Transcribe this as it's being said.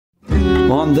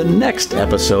on the next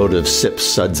episode of Sips,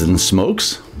 Suds, and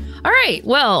Smokes. All right,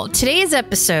 well, today's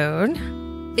episode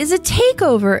is a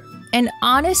takeover, and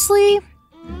honestly,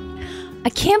 I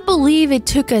can't believe it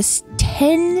took us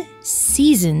 10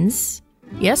 seasons,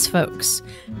 yes, folks,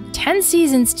 10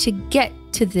 seasons to get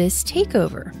to this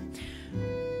takeover.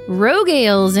 Rogue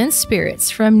Ales and Spirits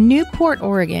from Newport,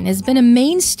 Oregon has been a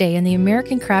mainstay in the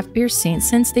American craft beer scene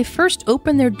since they first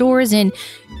opened their doors in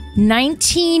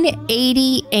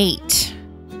 1988.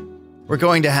 We're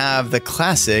going to have the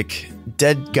classic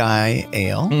Dead Guy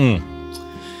Ale,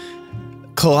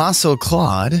 Colossal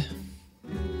Claude,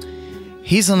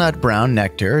 Hazelnut Brown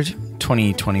Nectar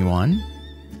 2021,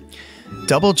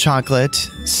 Double Chocolate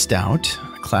Stout,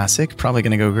 classic, probably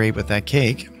going to go great with that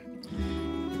cake,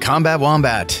 Combat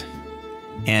Wombat,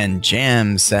 and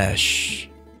Jam Sesh.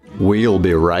 We'll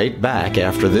be right back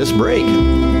after this break.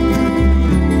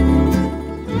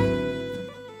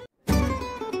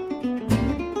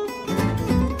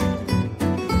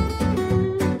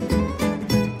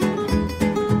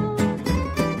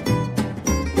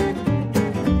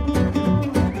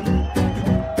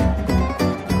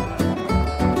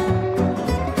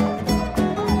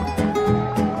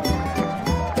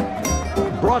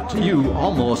 Brought to you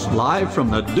almost live from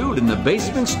the Dude in the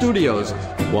Basement Studios.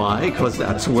 Why? Because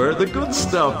that's where the good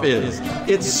stuff is.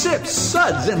 It's Sips,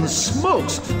 Suds, and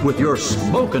Smokes with your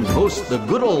smoking host, the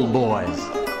good old boys.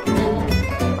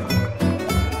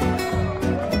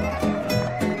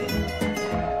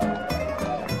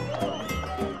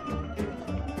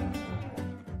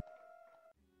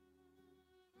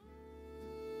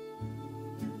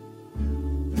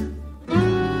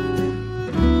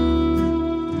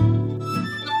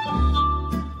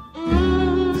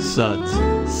 Suds,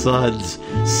 Suds,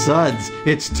 Suds.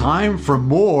 It's time for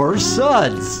more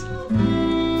Suds.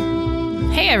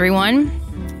 Hey everyone,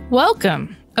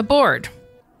 welcome aboard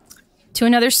to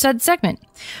another Sud segment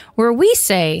where we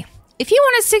say, if you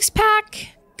want a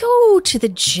six-pack, go to the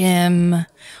gym.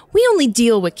 We only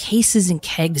deal with cases and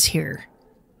kegs here.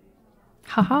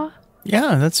 Haha.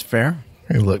 Yeah, that's fair.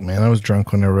 Hey, look, man, I was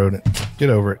drunk when I wrote it. Get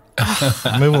over it.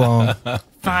 Move along.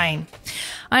 Fine.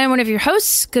 I am one of your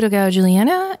hosts, good old Gal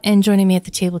Juliana, and joining me at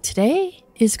the table today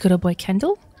is good old Boy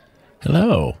Kendall.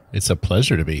 Hello. It's a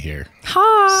pleasure to be here.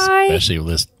 Hi. Especially with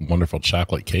this wonderful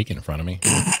chocolate cake in front of me.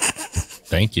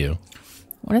 Thank you.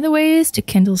 One of the ways to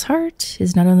Kendall's heart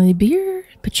is not only beer,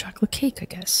 but chocolate cake, I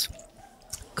guess.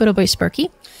 Good old Boy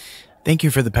Sparky. Thank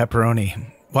you for the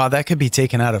pepperoni. Wow, that could be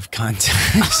taken out of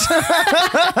context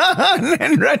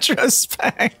in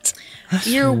retrospect.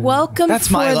 You're welcome. That's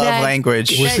for my love that.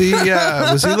 language. Was he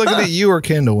looking at you or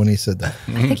Kendall when he said that?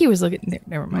 I think he was looking.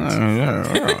 Never mind.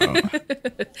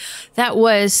 That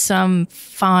was some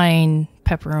fine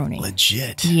pepperoni.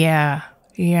 Legit. Yeah,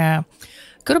 yeah.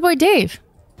 Good old boy Dave.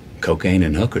 Cocaine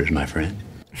and hookers, my friend.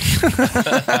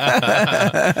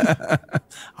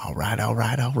 All right. I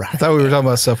thought we were talking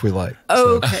about stuff we like.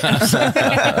 Okay.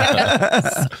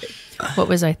 What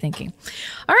was I thinking?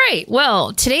 All right.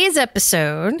 Well, today's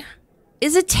episode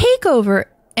is a takeover.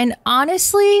 And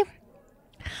honestly,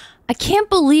 I can't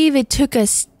believe it took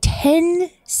us 10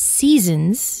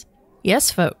 seasons.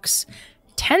 Yes, folks.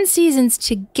 10 seasons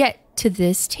to get to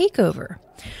this takeover.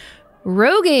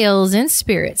 Rogue Ales and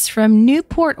Spirits from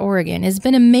Newport, Oregon has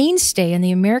been a mainstay in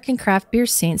the American craft beer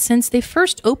scene since they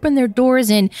first opened their doors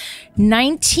in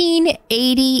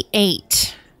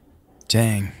 1988.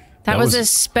 Dang. That was a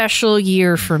special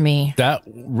year for me.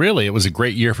 It was a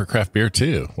great year for craft beer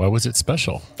too. Why was it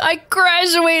special? I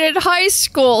graduated high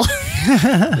school.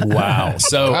 Wow.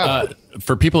 So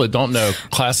for people that don't know,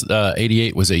 class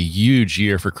 88 was a huge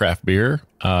year for craft beer.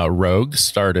 Rogue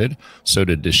started, so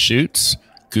did Deschutes,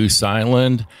 Goose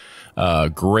Island,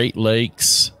 Great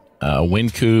Lakes,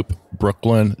 Wynkoop,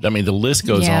 Brooklyn. I mean, the list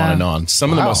goes on and on. Some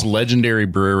of the most legendary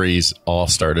breweries all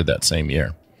started that same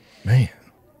year. Man,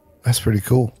 that's pretty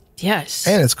cool. Yes.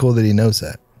 And it's cool that he knows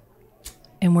that.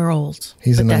 And we're old.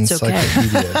 He's but an that's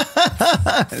encyclopedia.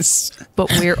 okay. But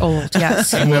we're old,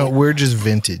 yes. No, we're just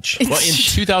vintage. Well, in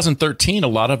 2013, a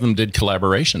lot of them did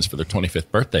collaborations for their 25th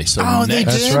birthday. So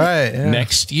That's right. Yeah.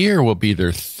 next year will be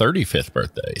their 35th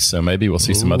birthday. So maybe we'll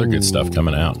see some other good stuff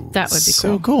coming out. That would be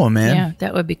So cool, man. Yeah,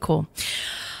 that would be cool.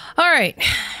 All right.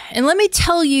 And let me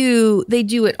tell you, they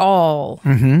do it all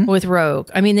with Rogue.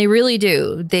 I mean, they really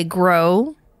do. They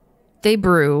grow, they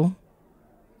brew,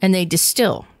 and they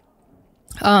distill.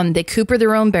 They cooper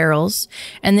their own barrels,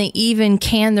 and they even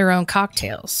can their own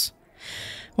cocktails.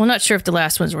 Well, not sure if the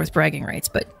last one's worth bragging rights,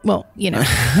 but, well, you know,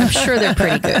 I'm sure they're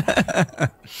pretty good.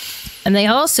 And they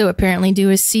also apparently do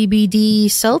a CBD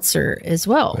seltzer as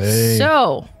well. Hey.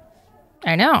 So,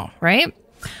 I know, right?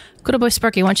 Good old Boy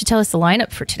Sparky, why don't you tell us the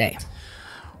lineup for today?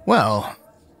 Well,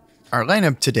 our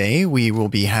lineup today, we will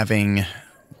be having,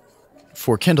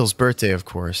 for Kendall's birthday, of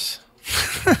course,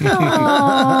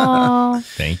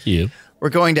 Thank you. we're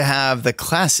going to have the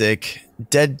classic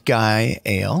Dead Guy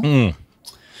Ale,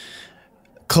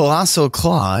 Colossal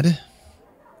Claude,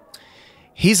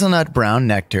 Hazelnut Brown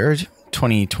Nectar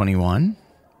 2021,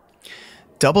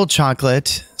 Double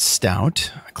Chocolate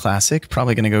Stout, a classic,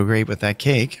 probably going to go great with that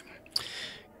cake,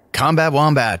 Combat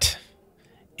Wombat,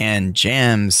 and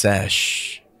Jam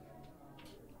Sesh.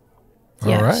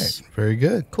 Yes. All right. Very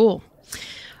good. Cool.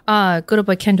 Good old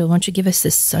Boy Kendall, why don't you give us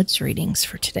the SUDS ratings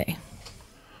for today?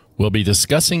 We'll be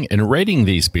discussing and rating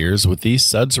these beers with these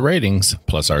SUDS ratings,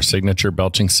 plus our signature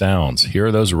belching sounds. Here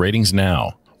are those ratings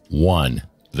now. 1,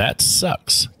 that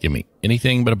sucks. Give me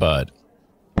anything but a bud.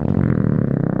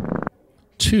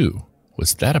 2,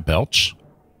 was that a belch?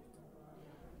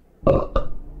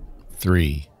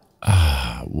 3,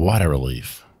 what a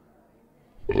relief.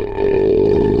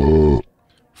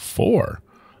 4,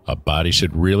 a body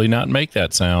should really not make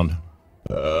that sound.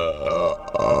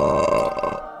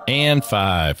 And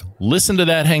 5, listen to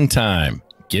that hang time.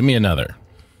 Give me another.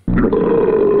 Nice.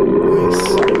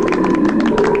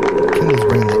 Kendall's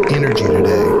bringing the energy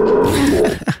today.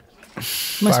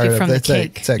 Must Fired be up. from the That's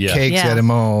cake. That Yeah. cake's Yeah. got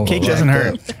him all. Cake doesn't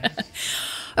hurt.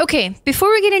 Okay,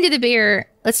 before we get into the beer,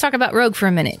 let's talk about Rogue for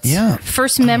a minute. Yeah.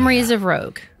 First memories of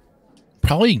Rogue.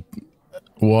 Probably,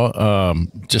 well,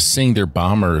 just seeing their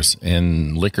bombers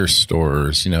in liquor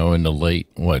stores, in the late,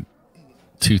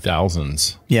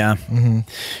 2000s. Yeah,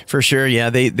 for sure. Yeah,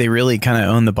 they really kind of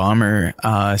own the bomber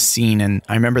scene. And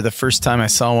I remember the first time I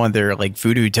saw one of their like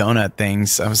voodoo donut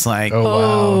things, I was like, Oh, wow.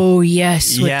 Oh,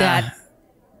 yes, with Yeah. that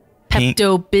Pink.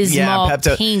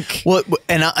 Pepto-Bismol pink. Well,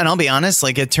 and I'll be honest,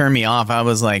 like it turned me off. I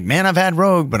was like, man, I've had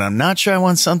Rogue, but I'm not sure I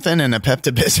want something in a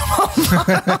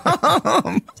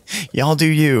Pepto-Bismol. Y'all do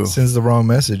you. Sends the wrong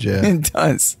message. Yeah. It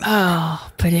does. Oh,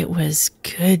 but it was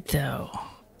good, though.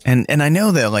 And I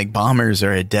know that like bombers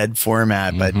are a dead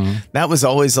format, but that was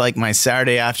always like my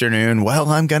Saturday afternoon. Well,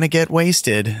 I'm going to get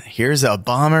wasted. Here's a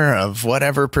bomber of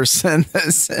whatever percent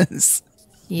this is.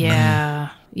 Yeah,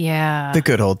 yeah. The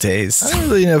good old days. I don't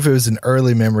really know if it was an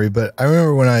early memory, but I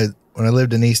remember when I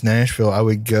lived in East Nashville, I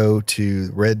would go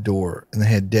to Red Door and they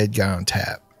had Dead Guy on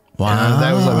tap. Wow. And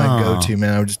that was like my go-to,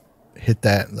 man. I would just hit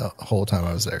that the whole time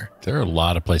I was there. There are a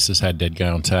lot of places had Dead Guy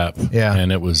on tap. Yeah.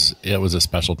 And it was a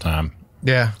special time.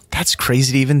 Yeah. That's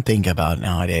crazy to even think about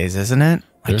nowadays, isn't it?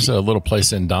 There's a little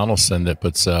place in Donaldson that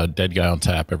puts Dead Guy on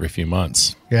tap every few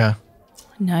months. Yeah.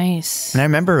 Nice. And I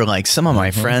remember like some of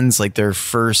my friends, like their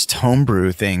first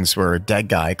homebrew things were Dead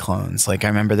Guy clones. Like I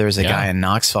remember there was a guy in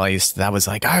Knoxville that was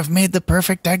like, I've made the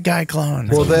perfect Dead Guy clone.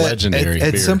 Well, that legendary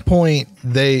at beer. some point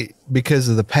because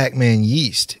of the Pac-Man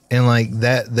yeast and like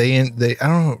that they I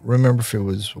don't remember if it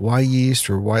was Y Yeast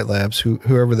or White Labs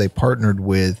whoever they partnered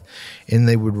with, and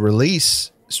they would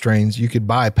release strains you could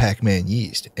buy Pac-Man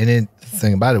yeast, and the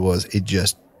thing about it was it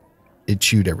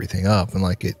chewed everything up and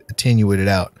like it attenuated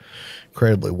out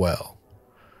incredibly well.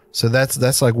 So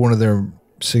that's like one of their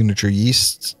signature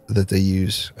yeasts that they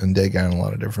use in Dead Guy in a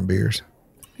lot of different beers.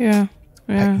 Yeah.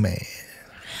 Pac-Man.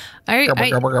 I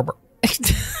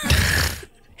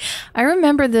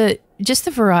remember the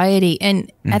variety,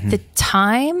 and at the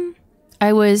time I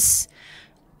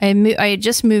had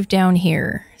just moved down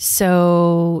here,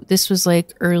 so this was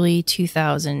like early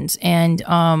 2000s, and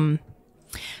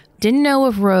didn't know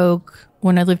of Rogue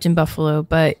when I lived in Buffalo,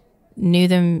 but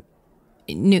knew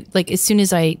like as soon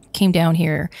as I came down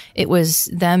here, it was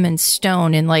them and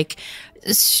Stone, and like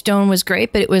Stone was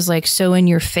great, but it was like so in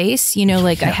your face,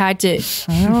 like I had to,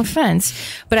 no offense,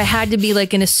 but I had to be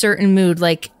like in a certain mood.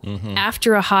 Like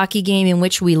after a hockey game in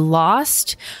which we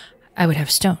lost, I would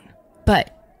have Stone.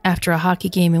 But after a hockey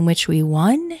game in which we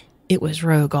won, it was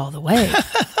Rogue all the way.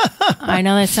 I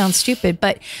know that sounds stupid,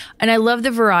 and I love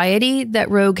the variety that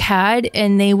Rogue had,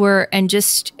 and the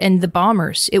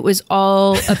bombers. It was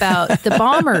all about the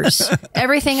bombers.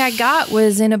 Everything I got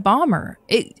was in a bomber.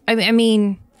 I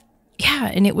mean, yeah,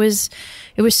 and it was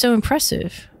so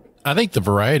impressive. I think the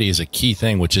variety is a key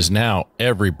thing, which is now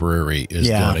every brewery is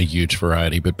doing a huge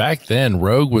variety. But back then,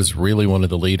 Rogue was really one of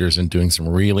the leaders in doing some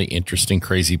really interesting,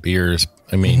 crazy beers.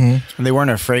 I mean, They weren't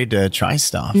afraid to try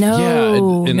stuff.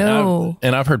 No, no.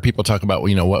 I've heard people talk about,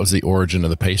 what was the origin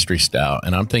of the pastry stout.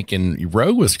 And I'm thinking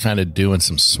Rogue was kind of doing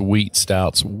some sweet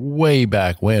stouts way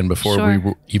back when, before we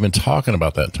were even talking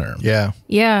about that term. Yeah.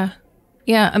 Yeah.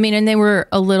 Yeah. I mean, and they were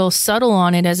a little subtle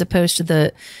on it as opposed to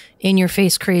the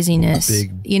in-your-face craziness,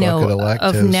 Big bucket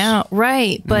of lactose. now.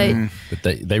 Right. But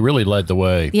But they really led the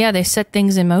way. yeah, they set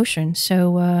things in motion.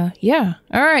 So, yeah.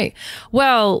 All right.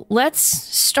 Well, let's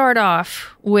start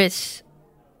off with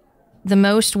the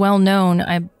most well-known,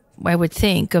 I would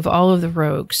think, of all of the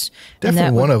rogues. And Definitely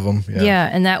that one would- of them. Yeah. Yeah,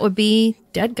 and that would be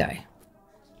Dead Guy.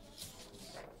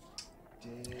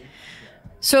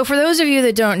 So for those of you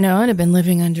that don't know and have been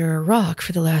living under a rock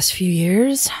for the last few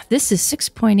years, this is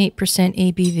 6.8%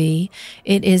 ABV.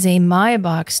 It is a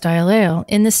Maibock-style ale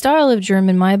in the style of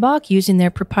German Maibock, using their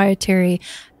proprietary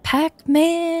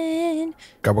Pac-Man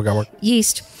Gobble, gobble.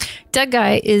 yeast. Dead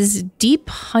Guy is deep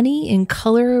honey in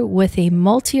color with a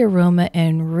malty aroma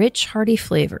and rich, hearty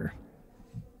flavor.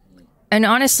 And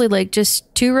honestly, like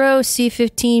just two-row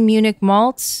C15 Munich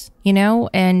malts,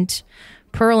 and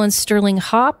Pearl and Sterling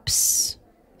hops.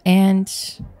 And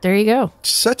there you go.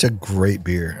 Such a great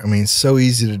beer. I mean, so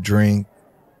easy to drink,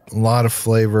 a lot of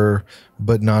flavor,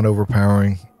 but not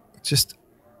overpowering. Just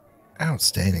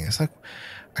outstanding. It's like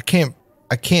I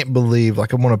can't believe,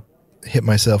 like, I want to hit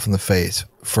myself in the face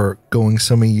for going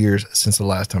so many years since the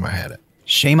last time I had it.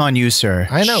 Shame on you, sir.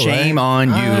 I know, Shame right? on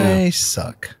you. I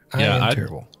suck. I am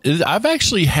terrible. I've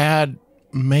actually had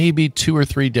maybe 2 or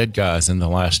 3 Dead Guys in the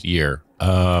last year.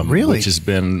 Really? Which has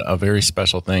been a very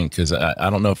special thing because I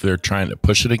don't know if they're trying to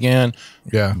push it again.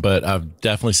 Yeah. But I've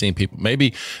definitely seen people.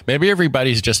 Maybe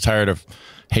everybody's just tired of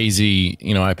hazy,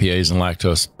 IPAs and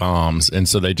lactose bombs, and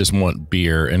so they just want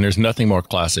beer. And there's nothing more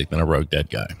classic than a Rogue Dead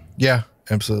Guy. Yeah,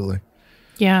 absolutely.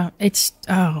 Yeah, it's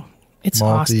Malty,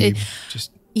 awesome.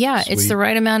 just Yeah, sweet. it's the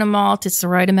right amount of malt. It's the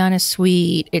right amount of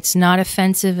sweet. It's not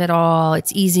offensive at all.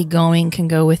 It's easygoing, can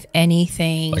go with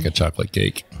anything. Like a chocolate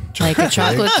cake. Like a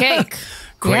chocolate cake.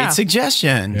 Great Yeah.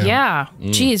 suggestion. Yeah.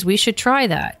 Geez, we should try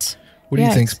that. What do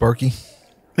you think, Sparky?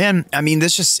 Man, I mean, it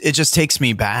just takes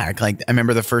me back. Like, I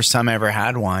remember the first time I ever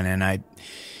had one, and I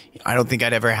don't think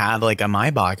I'd ever had like a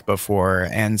Maibock before.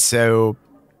 And so,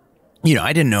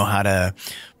 I didn't know how to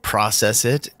process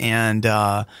it. And,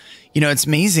 it's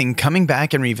amazing coming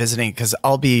back and revisiting, because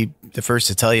I'll be the first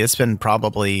to tell you, it's been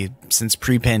probably since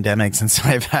pre-pandemic since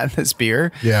I've had this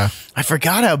beer. Yeah. I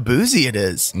forgot how boozy it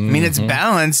is. I mean, it's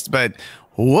balanced, but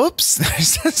whoops,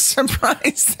 there's a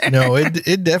surprise there. No,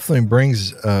 it definitely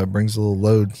brings a little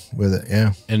load with it.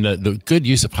 Yeah. And the good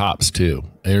use of hops too.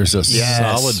 There's a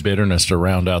solid bitterness to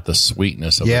round out the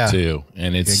sweetness of it too.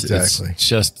 And it's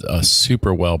just a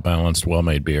super well balanced, well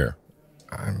made beer.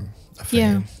 I'm a fan.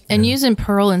 Yeah. And using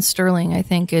Pearl and Sterling, I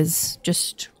think, is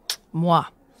just mwah.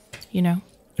 Yeah.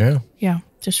 Yeah,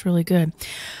 just really good.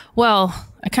 Well,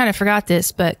 I kind of forgot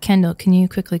this, but Kendall, can you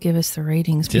quickly give us the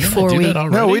ratings before I do we? that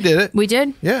already? No, we did it. We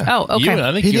did? Yeah. Oh, okay.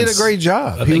 I think He did a great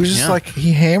job. He was just like,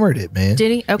 he hammered it, man.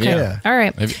 Did he? Okay. Yeah. All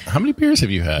right. How many beers have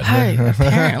you had?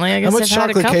 Apparently, I guess How much I've had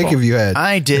a chocolate couple. cake have you had?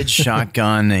 I did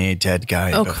shotgun a Dead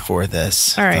Guy before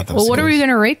this. All I right. thought that Well, was what are good. we going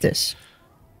to rate this?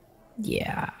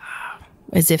 Yeah.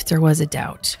 As if there was a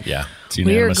doubt. Yeah. It's We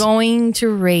are unanimous. going to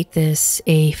rate this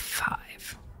a 5.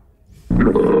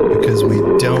 Because we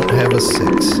don't have a 6.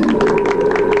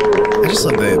 I just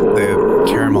love the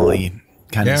caramelly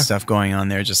kind Yeah. of stuff going on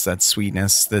there. Just that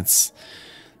sweetness that's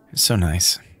so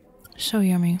nice. So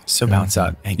yummy. So balanced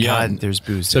out. And Yeah. God, there's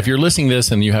booze. So if you're listening to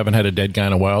this and you haven't had a Dead Guy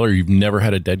in a while, or you've never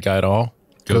had a Dead Guy at all,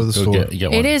 Go to the store. Get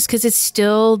one. It is, because it's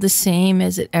still the same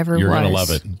as it ever You're was. going to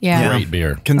love it. Yeah. Great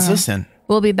beer. consistent.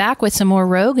 We'll be back with some more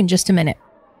Rogue in just a minute.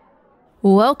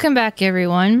 Welcome back,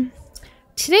 everyone.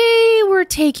 Today we're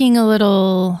taking a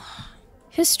little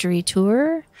history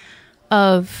tour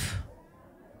of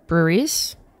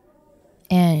breweries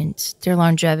and their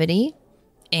longevity,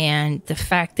 and the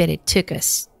fact that it took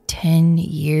us 10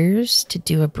 years to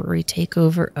do a brewery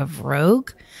takeover of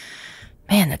Rogue.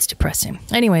 Man, that's depressing.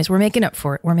 Anyways, we're making up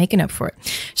for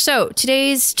it. So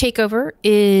today's takeover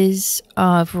is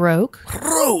of Rogue.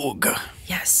 Rogue.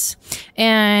 Yes.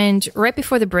 And right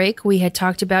before the break, we had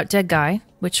talked about Dead Guy,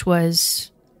 which was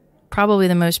probably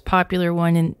the most popular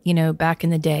one in, back in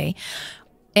the day.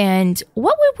 And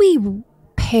what would we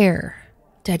pair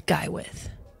Dead Guy with,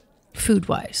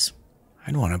 food-wise?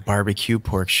 I'd want a barbecue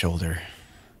pork shoulder.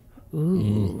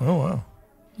 Ooh. Oh, wow.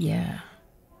 Yeah.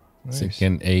 So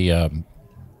can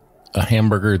a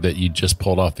hamburger that you just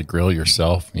pulled off the grill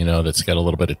yourself, that's got a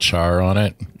little bit of char on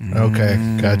it.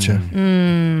 Okay. Gotcha.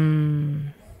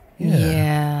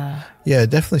 Yeah. Yeah,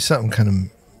 definitely something kind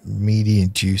of meaty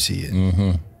and juicy.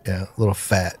 And, yeah, a little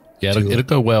fat. Yeah, to it'll it.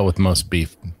 go well with most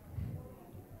beef.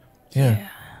 Yeah.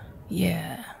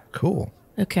 Yeah. Cool.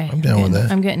 Okay. I'm down with that.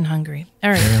 I'm getting hungry.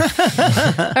 All right.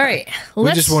 All right.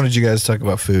 We just wanted you guys to talk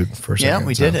about food for a second. Yeah,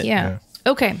 we did it. Yeah.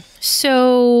 Okay.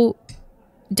 So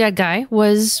Dead Guy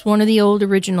was one of the old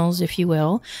originals, if you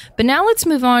will. But now let's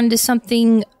move on to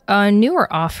something a newer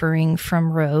offering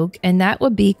from Rogue, and that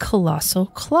would be Colossal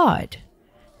Claude,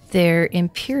 their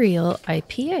Imperial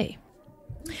IPA.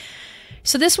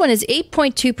 So this one is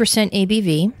 8.2%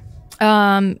 ABV.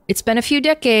 It's been a few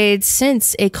decades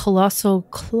since a Colossal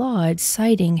Claude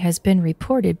sighting has been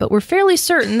reported, but we're fairly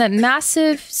certain that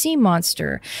massive sea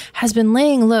monster has been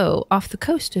laying low off the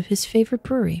coast of his favorite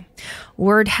brewery.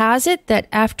 Word has it that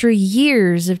after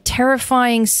years of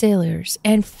terrifying sailors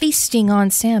and feasting on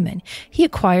salmon, he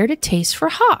acquired a taste for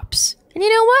hops. And you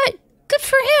know what? Good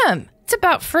for him. It's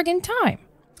about friggin' time.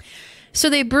 So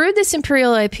they brewed this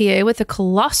Imperial IPA with a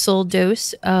colossal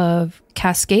dose of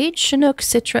Cascade, Chinook,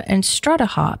 Citra, and Strata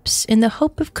hops in the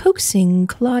hope of coaxing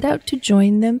Claude out to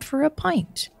join them for a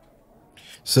pint.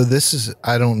 So this is,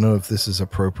 I don't know if this is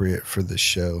appropriate for the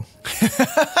show.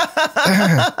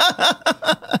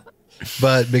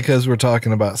 But because we're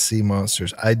talking about sea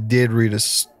monsters, I did read a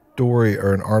story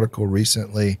or an article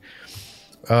recently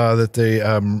that they,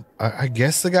 I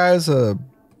guess the guy is a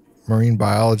marine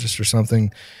biologist or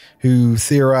something, who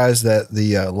theorized that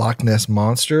the Loch Ness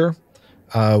Monster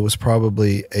was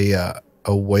probably a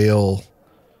whale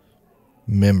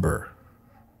member.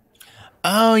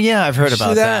 Oh, yeah, I've heard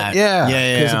about that. Yeah.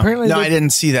 Yeah. Apparently no, I didn't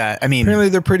see that. I mean, apparently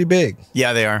they're pretty big.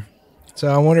 Yeah, they are.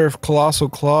 So I wonder if Colossal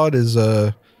Claude is,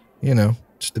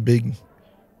 just a big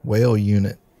whale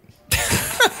unit.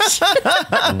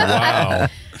 Wow.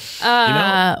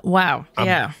 Wow.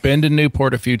 Yeah. I've been to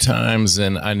Newport a few times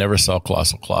and I never saw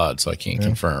Colossal Claude, so I can't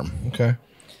confirm. Okay.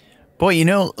 Boy,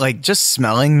 like just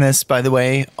smelling this, by the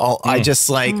way, I just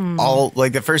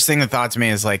the first thing that thought to me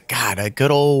is like, God, a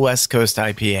good old West Coast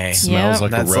IPA. Smells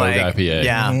like a Rogue IPA.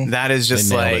 Yeah, that is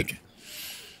just like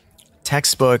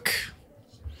textbook.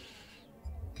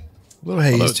 A little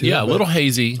hazy too. Yeah, a little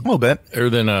hazy. A little bit. Better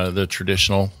than the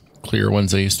traditional clear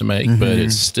ones they used to make, but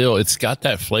it's got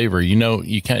that flavor. You know,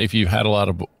 you can't, if you've had a lot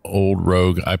of old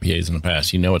Rogue IPAs in the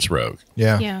past, you know it's Rogue.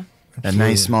 Yeah. A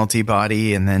nice malty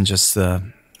body and then just the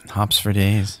hops for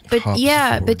days.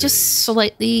 But just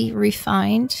slightly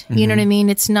refined. You know what I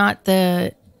mean? It's not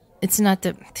the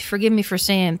forgive me for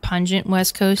saying pungent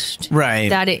West Coast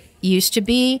that it used to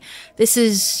be. This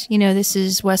is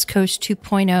West Coast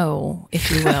 2.0,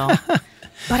 if you will.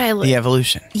 But the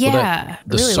evolution. Yeah.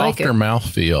 The really softer like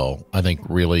mouthfeel, I think,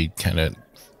 really kind of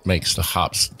makes the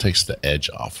hops, takes the edge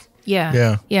off.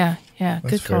 Yeah.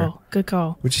 Good fair. call. Good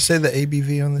call. Would you say the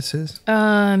ABV on this is?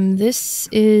 This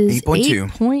is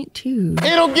 8.2.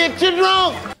 It'll get you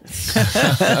drunk.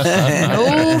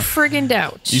 No friggin'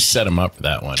 doubt. You set them up for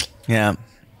that one. Yeah.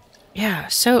 Yeah.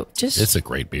 So it's a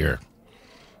great beer.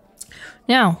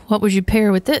 Now, what would you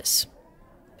pair with this?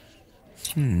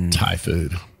 Thai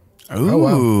food. Ooh. Oh,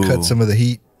 wow. Cut some of the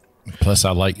heat. Plus,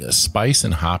 I like spice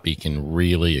and hoppy can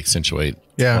really accentuate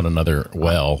one another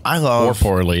well. I love or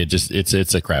poorly. It's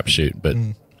a crapshoot, but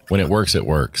when it works, it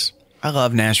works. I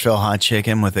love Nashville hot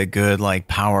chicken with a good, like,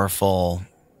 powerful,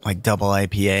 like, double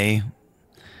IPA.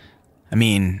 I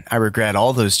mean, I regret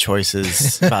all those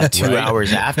choices about 2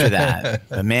 hours after that.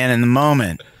 But man, in the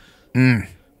moment,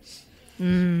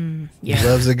 Yeah.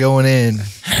 Loves it going in,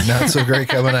 not so great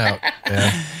coming out.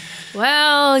 Yeah.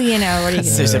 Well, what are you going to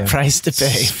there's a price to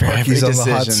pay for every Sparky's on decision.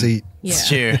 the hot seat. Yeah. It's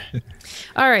true.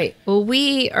 All right. Well,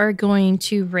 we are going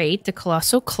to rate the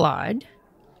Colossal Claude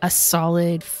a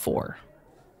solid 4.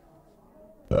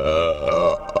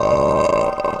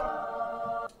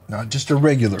 Not just a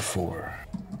regular 4.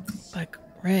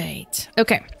 Right.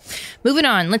 Okay. Moving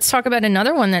on. Let's talk about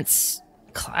another one that's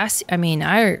classic. I mean,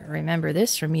 I remember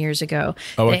this from years ago.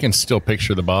 I can still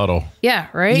picture the bottle. Yeah,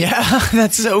 right? Yeah,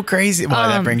 that's so crazy. Wow,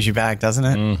 that brings you back, doesn't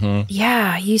it? Mm-hmm.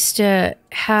 Yeah, I used to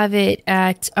have it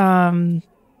at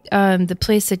the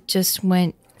place that just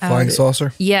went out. Flying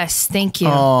Saucer? Yes, thank you.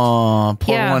 Oh,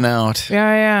 pour one out.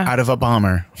 Yeah. Out of a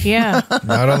bomber. Yeah.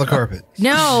 Not on the carpet.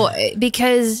 No,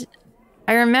 because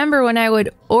I remember when I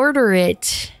would order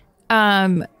it,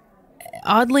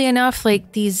 oddly enough,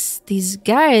 like these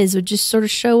guys would just sort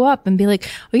of show up and be like,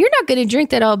 "Well, you're not going to drink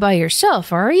that all by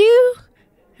yourself, are you?"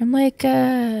 I'm like,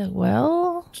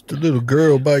 well, just a little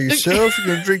girl by yourself. You're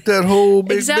gonna drink that whole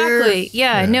big exactly. beer?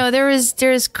 Yeah. No,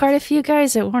 there's quite a few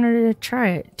guys that wanted to try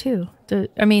it too.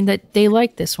 That they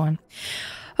liked this one.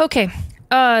 Okay.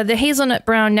 The Hazelnut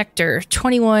Brown Nectar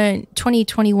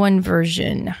 2021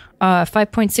 version,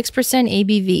 5.6%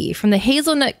 ABV from the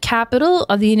hazelnut capital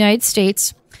of the United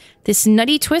States. This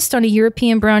nutty twist on a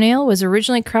European brown ale was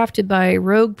originally crafted by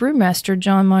Rogue brewmaster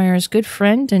John Mayer's good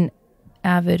friend and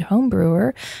avid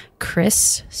homebrewer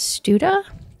Chris Studa.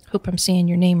 Hope I'm saying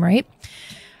your name right.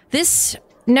 This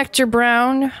Nectar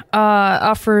Brown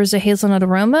offers a hazelnut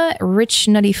aroma, rich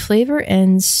nutty flavor,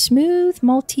 and smooth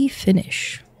malty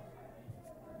finish.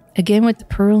 Again with the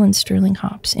pearl and sterling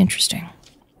hops. Interesting.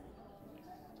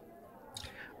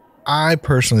 I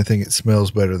personally think it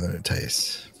smells better than it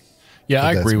tastes. Yeah,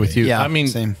 I agree with you. Yeah, I mean,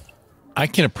 same. I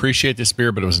can appreciate this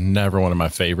beer, but it was never one of my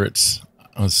favorites.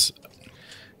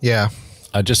 Yeah.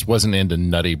 I just wasn't into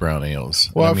nutty brown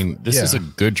ales. Well, I mean, this is a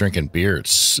good drinking beer.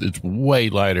 It's way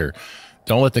lighter.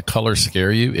 Don't let the color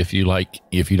scare you. If you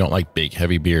don't like big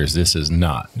heavy beers, this is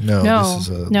not. No, this is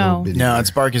a little bitty No, beer.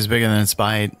 its bark is bigger than its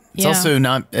bite. It's Yeah. also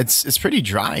not. It's pretty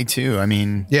dry too. I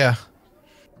mean, Yeah.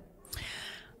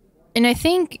 And I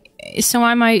think, so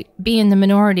I might be in the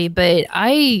minority, but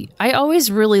I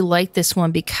always really liked this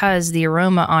one because the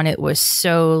aroma on it was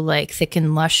so like thick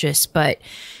and luscious, but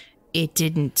it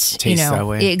didn't Taste that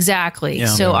way. Exactly. Yeah.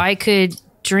 So I could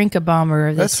drink a bomber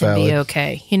of this That's and be valid.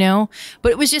 okay,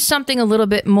 But it was just something a little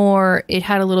bit more, it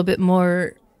had a little bit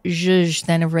more zhuzh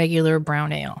than a regular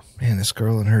brown ale. Man, this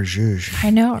girl and her zhuzh. I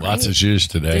know, right? Lots of juice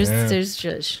today. There's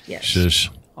zhuzh, yes. Shush.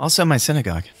 also my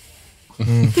synagogue.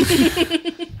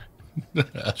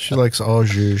 She likes all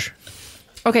zhuzh.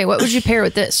 Okay, what would you pair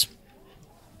with this?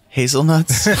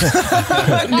 Hazelnuts,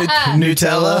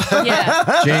 Nutella.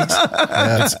 Yeah. Jinx.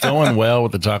 It's going well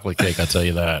with the chocolate cake, I'll tell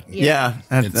you that. Yeah,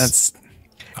 that's.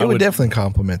 It would definitely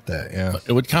complement that. Yeah.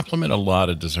 It would complement a lot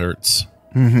of desserts.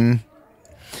 Mm-hmm.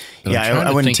 But Yeah, I'm trying I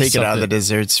to wouldn't think take it out of the something-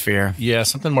 dessert sphere. Yeah,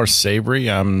 something more savory.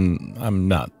 I'm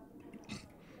not.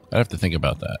 I have to think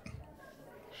about that.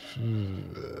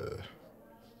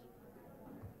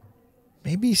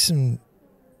 Maybe some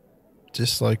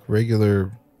just like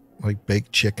regular like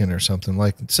baked chicken or something.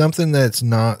 Like something that's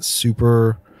not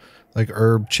super like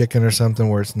herb chicken or something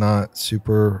where it's not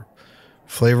super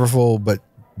flavorful, but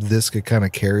this could kind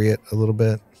of carry it a little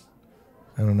bit.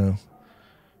 I don't know.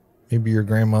 Maybe your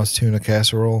grandma's tuna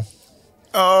casserole.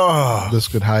 Oh, This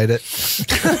could hide it.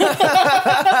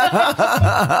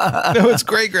 No, it's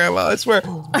great, Grandma. I swear.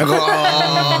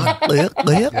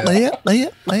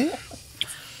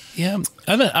 Yeah,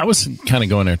 I was kind of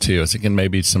going there too. I was thinking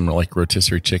maybe some like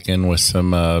rotisserie chicken with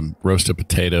some roasted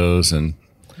potatoes and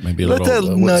maybe a Let little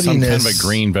that with some kind of a nuttiness-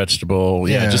 green vegetable.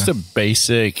 Yeah, Yeah. just a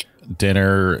basic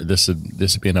dinner. This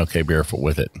would be an okay beer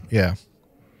with it. Yeah.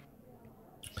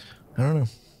 I don't know.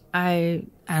 I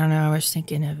don't know. I was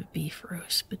thinking of beef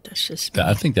roast, but that's just me.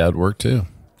 I think that would work too.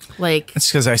 Like, it's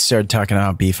because I started talking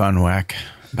about beef on WEC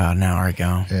about an hour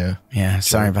ago. Yeah. Yeah,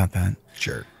 sorry about that.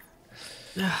 Jerk.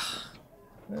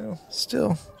 Well,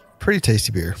 still pretty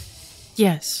tasty beer.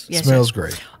 yes. Smells yes.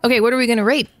 great. Okay, what are we going to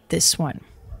rate this one?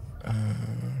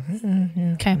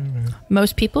 Okay.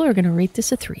 Most people are going to rate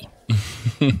this a 3.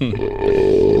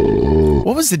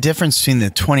 What was the difference between the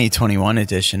 2021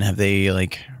 edition? Have they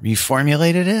like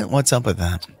reformulated it? What's up with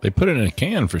that? They put it in a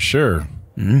can for sure.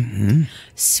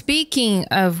 Speaking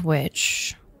of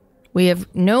which, we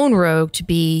have known Rogue to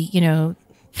be,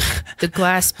 the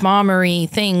glass bombery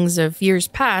things of years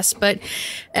past, but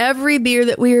every beer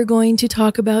that we are going to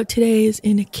talk about today is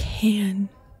in a can.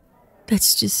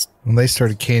 That's just, When they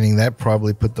started canning, that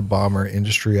probably put the bomber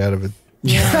industry out of it.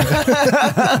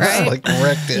 right? Like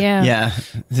wrecked it. Yeah. Yeah,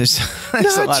 there's a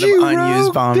Not lot of you, unused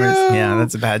Rogue, bombers. no. Yeah,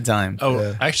 that's a bad time.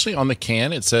 Oh, actually, on the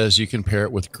can it says you can pair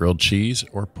it with grilled cheese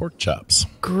or pork chops.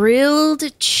 Grilled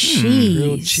cheese.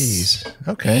 Grilled cheese.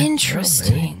 Okay.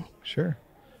 Interesting. Well, maybe. Sure.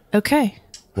 Okay.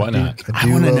 Why not? I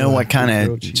do want to love know a what kind good of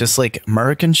grilled cheese. just like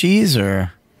American cheese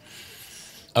or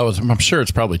Oh, I'm sure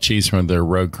it's probably cheese from their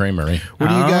Rogue Creamery. What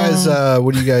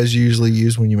do you guys usually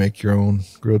use when you make your own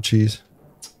grilled cheese?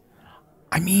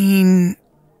 I mean,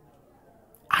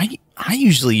 I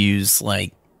usually use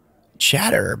like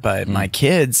cheddar, but my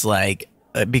kids like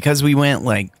because we went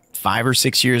like 5 or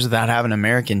 6 years without having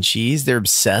American cheese, they're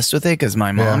obsessed with it because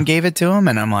my mom Yeah. gave it to them,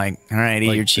 and I'm like, all right, eat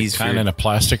Like your cheese kind for in a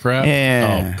plastic wrap.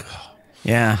 Yeah. Oh, God.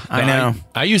 yeah, I know.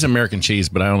 I use American cheese,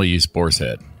 but I only use boar's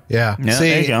head. Yeah. Yeah, See,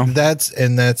 there you go.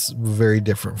 that's very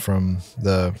different from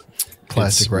the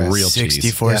plastic It's wrap. real cheese.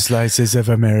 64 Yeah. slices of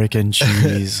American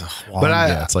cheese. But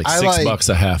Yeah, it's like $6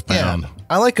 a half pound.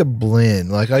 I like a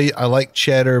blend. Like I like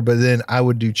cheddar, but then I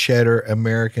would do cheddar,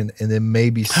 American, and then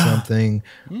maybe something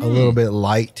a little bit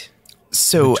light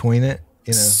so between it.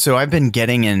 So I've been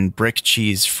getting in brick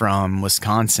cheese from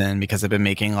Wisconsin because I've been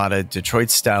making a lot of Detroit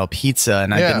style pizza,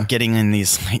 and I've Yeah. been getting in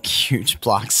these like huge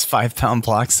blocks, 5-pound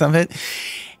blocks of it.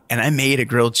 And I made a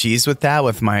grilled cheese with that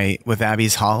with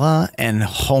Abby's challah, and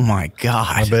oh my I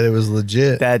god, bet it was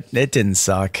legit. that it didn't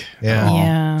suck. Yeah. at all.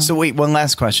 Yeah. So wait, one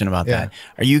last question about Yeah. that: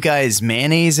 Are you guys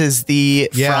mayonnaise as the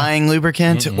Yeah. frying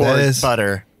lubricant or That is-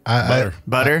 butter? Butter.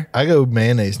 Butter? I go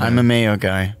mayonnaise now. I'm a mayo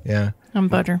guy. yeah. I'm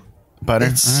butter.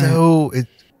 Butter.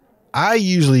 I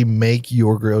usually make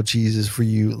your grilled cheeses for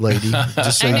you, lady.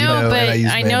 Just so I know, you know, but and I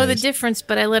use I know the mayonnaise. difference,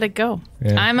 but I let it go.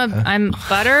 Yeah. I'm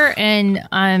butter and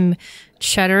I'm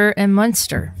cheddar and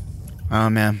Munster. Oh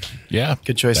man, Yeah.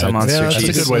 good choice on Monster That's a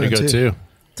cheese. good way to go, too.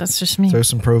 That's just me. Throw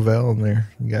some Provel in there.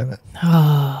 You got it.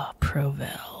 Oh,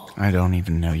 Provel. I don't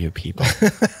even know you people.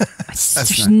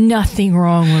 There's nothing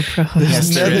wrong with Provel.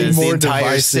 Yes, there nothing is. The more entire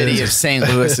divisive. city of St.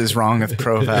 Louis is wrong with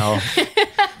Provel.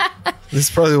 This is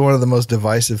probably one of the most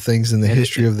divisive things in the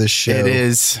history of this show. It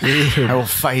is. I will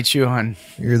fight you on.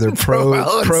 You're either pro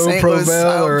Provel and St. Louis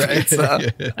Provel or style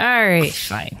pizza. All right,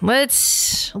 fine.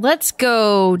 Let's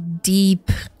go deep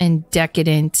and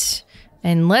decadent,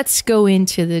 and let's go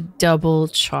into the double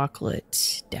chocolate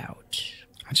stout.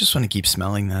 I just want to keep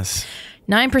smelling this.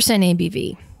 9%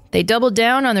 ABV. They doubled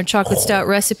down on their chocolate stout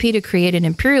recipe to create an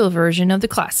imperial version of the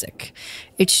classic.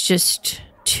 It's just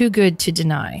too good to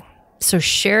deny. So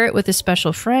share it with a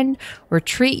special friend or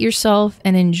treat yourself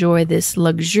and enjoy this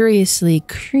luxuriously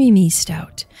creamy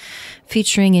stout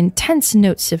featuring intense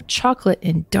notes of chocolate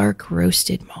and dark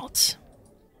roasted malts.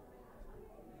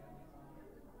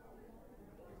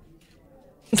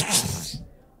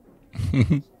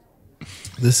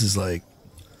 This is like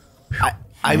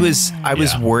I was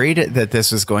worried that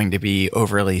this was going to be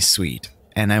overly sweet,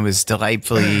 and I was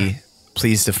delightfully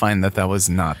pleased to find that was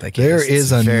not the case. there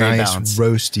is It's a very nice balanced.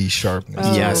 roasty sharpness.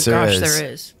 Oh, Yes, there gosh, is.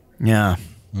 there is. Yeah.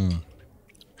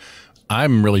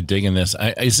 I'm really digging this.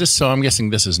 Is this so? I'm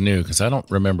guessing this is new because I don't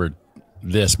remember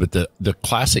this, but the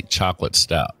classic chocolate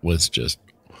stout was just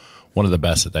one of the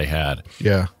best that they had.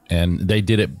 Yeah. And they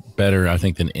did it better, I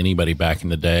think, than anybody back in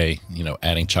the day,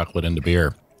 adding chocolate into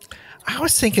beer. I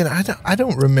was thinking, I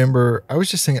don't remember. I was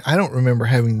just thinking, I don't remember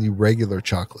having the regular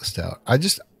chocolate stout.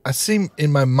 I seem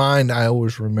in my mind, I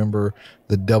always remember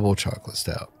the double chocolate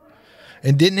stout.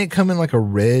 And didn't it come in like a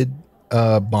red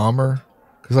bomber?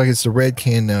 Because like it's the red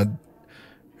can now.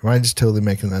 Am I just totally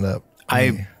making that up?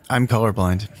 I'm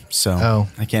colorblind, so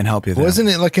I can't help you there. Wasn't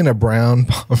it like in a brown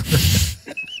bomber?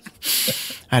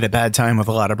 I had a bad time with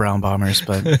a lot of brown bombers,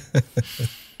 but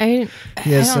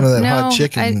Yeah, some of that hot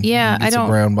chicken. I It's a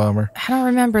brown bomber. I don't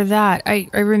remember that. I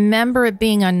remember it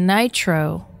being on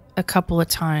nitro a couple of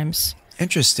times.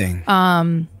 interesting.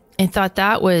 And thought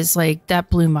that was like,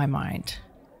 that blew my mind.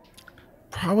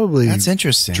 Probably That's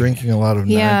interesting. drinking a lot of 9%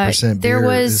 Yeah, beer there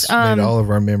was, has made all of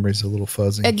our memories a little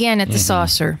fuzzy. Again, at the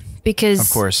saucer, because Of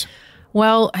course.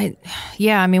 well, I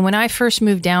mean, when I first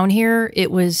moved down here, it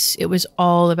was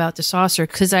all about the saucer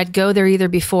because I'd go there either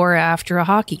before or after a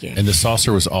hockey game. And the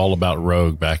saucer was all about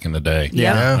Rogue back in the day.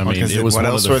 Yeah. I mean, Because it was what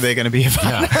one else of the, were they going to be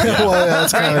about? Well,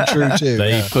 that's kind of true too.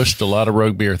 They pushed a lot of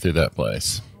Rogue beer through that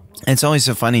place. It's always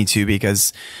so funny too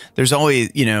because there's always,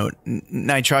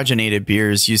 nitrogenated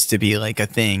beers used to be like a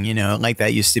thing, like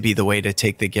that used to be the way to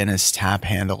take the Guinness tap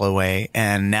handle away.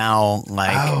 And now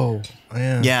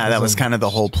that was kind of the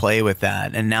whole play with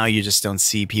that. And now you just don't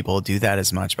see people do that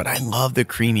as much. But I love the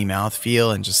creamy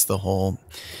mouthfeel and just the whole,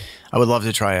 I would love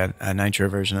to try a nitro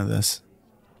version of this.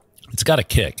 It's got a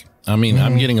kick. I mean,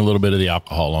 I'm getting a little bit of the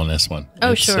alcohol on this one.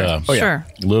 Oh, It's, sure. Sure.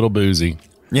 A little boozy.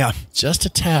 Yeah. Just a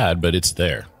tad, but it's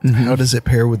there. How does it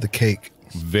pair with the cake?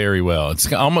 Very well.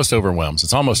 It's almost overwhelms.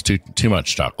 It's almost too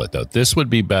much chocolate, though. This would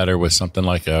be better with something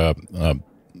like a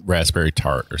raspberry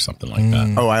tart or something like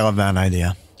that. Oh, I love that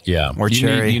idea. Yeah. Or you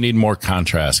cherry. you need more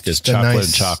contrast because Just a chocolate nice-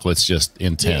 and chocolate's just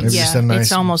intense. Maybe Yeah, just a nice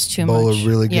it's almost too bowl much. of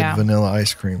really good Yeah. vanilla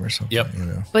ice cream or something. Yep.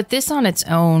 But this on its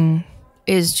own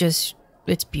is just,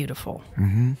 it's beautiful.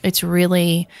 It's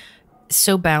really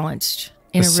so balanced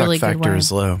in The a really suck good factor way.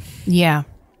 is low. Yeah.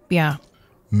 Yeah.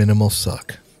 Minimal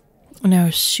suck. No,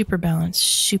 super balanced,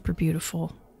 super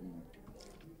beautiful.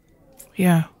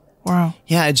 Yeah. Wow.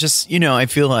 Yeah, it just, I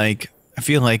feel like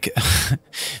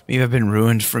maybe I've been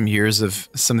ruined from years of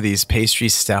some of these pastry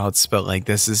stouts, but like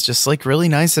this is just like really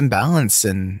nice and balanced,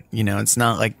 and it's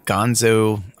not like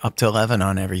Gonzo up to 11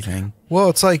 on everything. Well,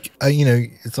 it's like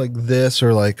it's like this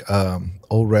or like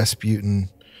Old Rasputin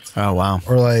Oh wow.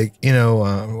 or like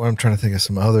I'm trying to think of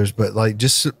some others, but like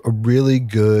just a really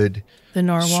good The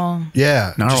narwhal.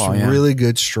 Narwhal, yeah. really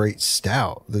good straight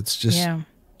stout. That's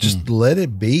just let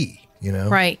it be.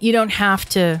 Right. You don't have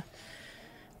to,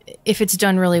 if it's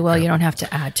done really well, you don't have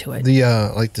to add to it. The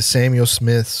like the Samuel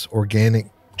Smith's organic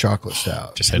chocolate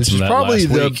stout. Just had which some is of that probably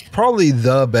last week. probably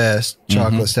the best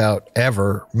chocolate stout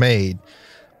ever made.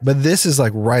 But this is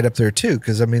like right up there too,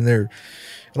 because I mean they're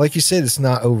like you said, it's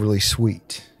not overly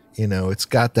sweet. It's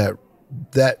got that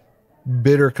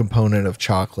bitter component of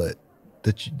chocolate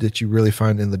that you really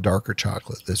find in the darker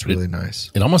chocolate. That's really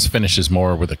nice. It almost finishes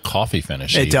more with a coffee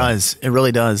finish. It does. It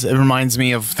really does. It reminds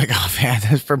me of the coffee I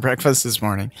had for breakfast this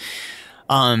morning.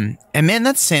 And man,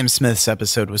 that Sam Smith's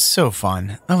episode was so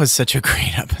fun. That was such a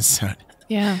great episode.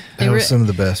 Yeah. That was some of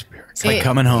the best beer. It's like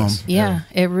coming home. Yeah,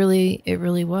 it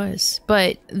really was.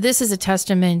 But this is a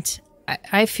testament.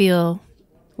 I feel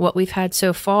what we've had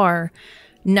so far,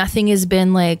 nothing has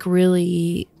been like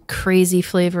really crazy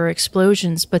flavor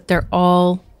explosions, but they're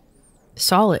all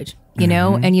solid, you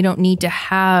know, and you don't need to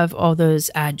have all those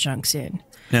adjuncts in.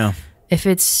 No. If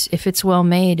it's well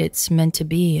made, it's meant to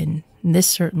be, and this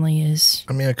certainly is.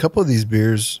 I mean, a couple of these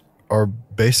beers are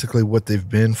basically what they've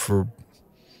been for,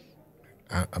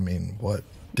 I mean, what,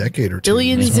 decade or two?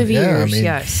 Billions of years, I mean,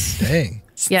 yes. Dang.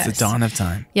 Yes. It's the dawn of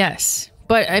time. Yes.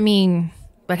 But I mean,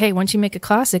 hey, once you make a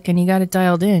classic and you got it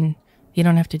dialed in, you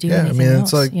don't have to do anything I mean, else,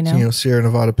 it's like, you know, Sierra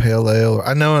Nevada Pale Ale.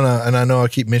 I know, and I know I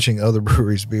keep mentioning other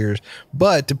breweries' beers,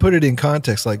 but to put it in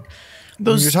context, like,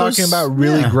 when you're talking about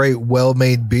really great,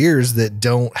 well-made beers that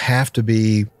don't have to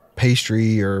be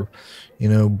pastry or, you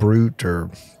know, brut or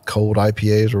cold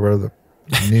IPAs or whatever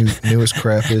the newest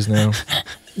crap is now.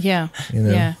 Yeah. You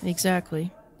know? Yeah,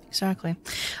 exactly. Exactly.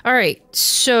 All right.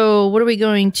 So what are we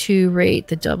going to rate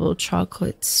the double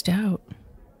chocolate stout?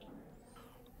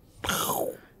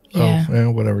 Yeah. Oh,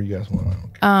 well, whatever you guys want.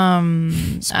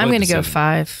 I'm going to go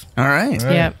 5. All right.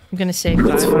 Yeah, I'm going to say 5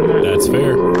 on that. That's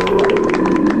fair.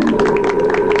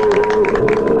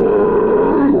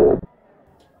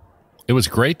 It was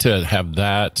great to have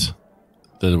that,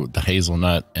 the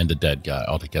hazelnut and the dead guy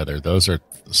all together. Those are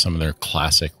some of their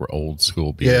classic old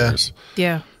school beers.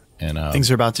 Yeah. And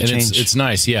things are about to change. It's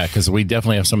nice, yeah, because we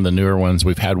definitely have some of the newer ones.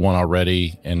 We've had one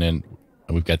already, and then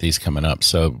we've got these coming up.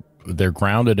 So they're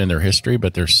grounded in their history,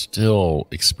 but they're still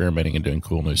experimenting and doing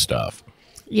cool new stuff.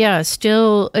 Yeah,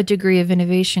 still a degree of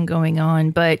innovation going on,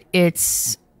 but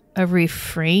it's a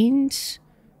refrained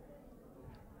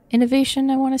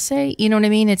innovation, I want to say. You know what I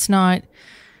mean? It's not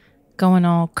going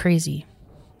all crazy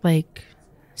like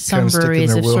some kind of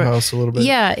breweries in their have wheelhouse a little bit.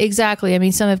 Yeah, exactly. I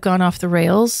mean, some have gone off the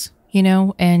rails, you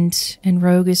know, and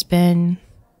Rogue has been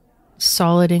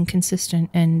solid and consistent,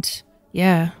 and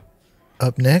yeah.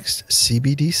 Up next,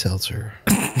 CBD seltzer.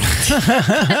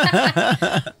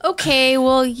 Okay,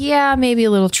 well, yeah, maybe a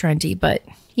little trendy, but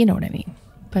you know what I mean.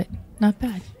 But not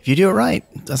bad. If you do it right,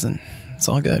 it's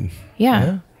all good.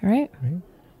 Yeah. Right?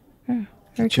 Yeah,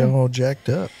 very Get you cool. all jacked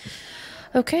up.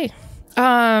 Okay.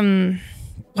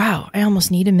 Wow, I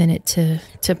almost need a minute to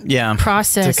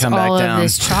process to come all back of down.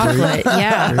 this chocolate.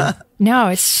 Yeah. No,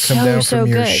 it's Come down so from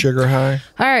your good. sugar high.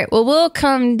 All right. Well, we'll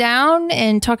come down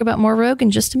and talk about more Rogue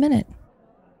in just a minute.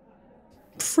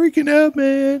 Freaking out,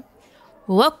 man.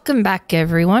 Welcome back,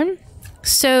 everyone.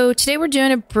 So today we're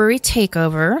doing a brewery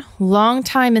takeover, long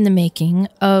time in the making,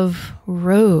 of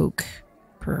Rogue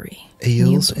Brewery.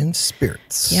 Ales and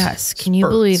spirits. Yes. Can you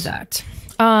believe that?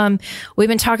 We've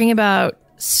been talking about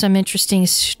some interesting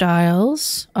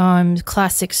styles,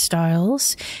 classic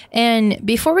styles. And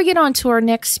before we get on to our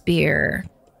next beer,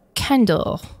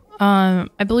 Kendall, I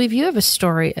believe you have a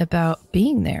story about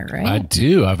being there, right? I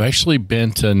do. I've actually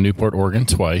been to Newport, Oregon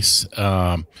twice.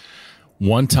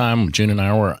 One time, June and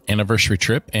I were anniversary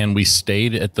trip, and we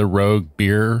stayed at the Rogue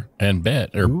Beer and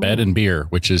Bed, or Bed and Beer,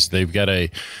 which is they've got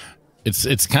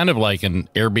it's kind of like an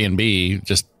Airbnb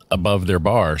just above their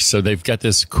bar. So they've got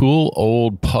this cool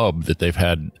old pub that they've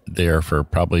had there for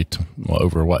probably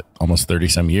almost 30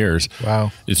 some years.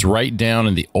 Wow. It's right down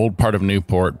in the old part of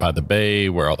Newport by the bay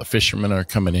where all the fishermen are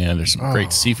coming in. There's some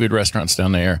great seafood restaurants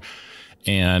down there.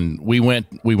 And we went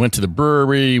to the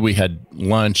brewery. We had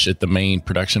lunch at the main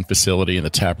production facility in the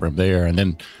tap room there. And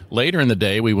then later in the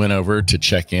day, we went over to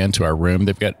check into our room.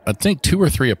 They've got, I think, 2 or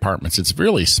 3 apartments. It's a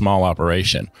really small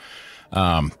operation.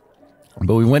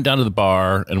 But we went down to the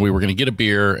bar and we were going to get a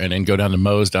beer and then go down to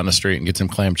Moe's down the street and get some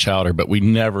clam chowder. But we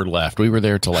never left. We were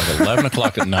there till like 11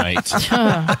 o'clock at night.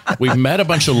 We met a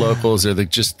bunch of locals. They're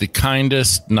just the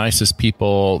kindest, nicest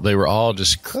people. They were all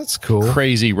just That's cool.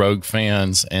 crazy Rogue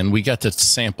fans. And we got to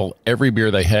sample every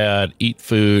beer they had, eat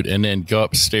food, and then go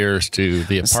upstairs to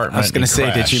the apartment. I was going to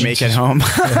say, crash. did you make it home?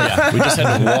 Yeah, we just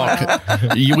had to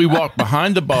walk. We walked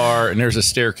behind the bar and there's a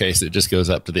staircase that just goes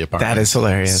up to the apartment. That is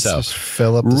hilarious. So Just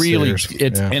fell up the really, stairs.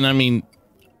 and I mean,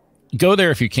 go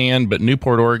there if you can, but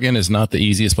Newport, Oregon is not the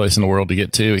easiest place in the world to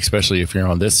get to, especially if you're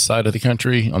on this side of the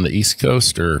country, on the East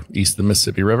Coast or east of the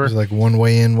Mississippi River. It's like one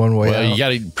way in, one way out. You got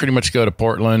to pretty much go to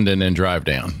Portland and then drive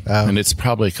down. And it's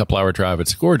probably a couple hour drive.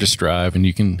 It's a gorgeous drive, and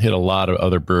you can hit a lot of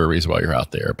other breweries while you're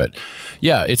out there. But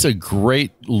yeah, it's a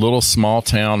great little small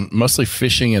town, mostly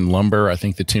fishing and lumber. I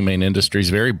think the two main industries,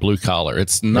 very blue collar.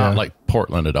 It's not like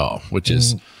Portland at all, which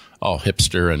is all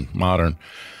hipster and modern.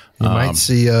 You might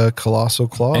see a Colossal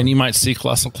Claude. And you might see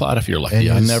Colossal Claude if you're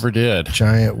lucky. I never did.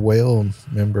 Giant whale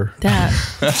member.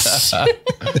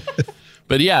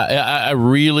 But yeah, I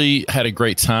really had a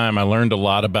great time. I learned a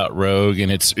lot about Rogue,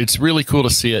 and it's really cool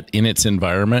to see it in its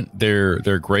environment. They're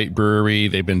a great brewery.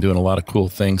 They've been doing a lot of cool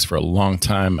things for a long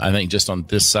time. I think just on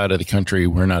this side of the country,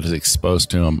 we're not as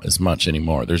exposed to them as much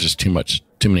anymore. There's just too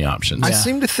many options. I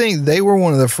seem to think they were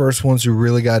one of the first ones who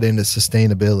really got into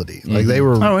sustainability. Like they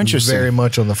were very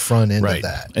much on the front end of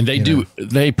that. And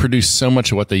they produce so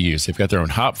much of what they use. They've got their own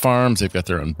hop farms. They've got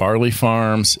their own barley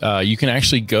farms. You can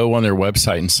actually go on their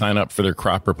website and sign up for their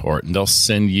crop report, and they'll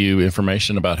send you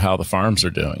information about how the farms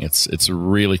are doing. It's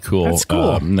really cool. That's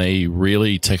cool. They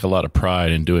really take a lot of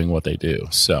pride in doing what they do.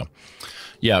 So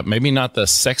yeah, maybe not the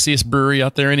sexiest brewery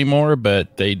out there anymore,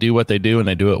 but they do what they do and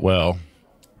they do it well.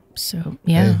 So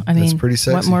yeah, I mean, pretty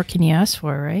sexy. What more can you ask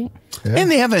for, right? Yeah.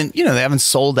 And they haven't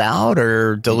sold out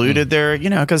or diluted their,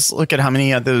 because look at how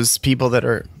many of those people that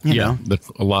are, a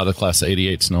lot of Class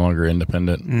 88's no longer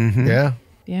independent.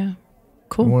 Yeah.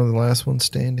 Cool. One of the last ones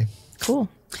standing. Cool.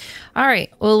 All right.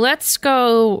 Well, let's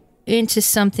go into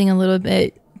something a little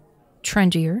bit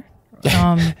trendier,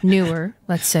 newer,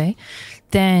 let's say,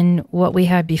 than what we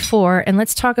had before. And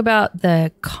let's talk about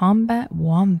the Combat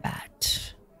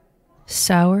Wombat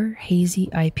Sour Hazy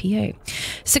IPA.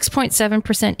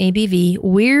 6.7% ABV,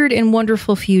 weird and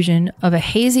wonderful fusion of a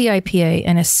hazy IPA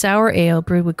and a sour ale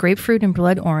brewed with grapefruit and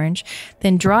blood orange,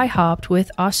 then dry hopped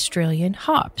with Australian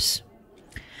hops.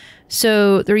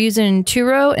 So they're using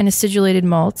two-row and acidulated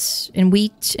malts and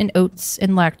wheat and oats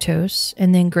and lactose,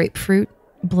 and then grapefruit,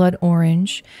 blood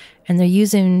orange, and they're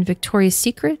using Victoria's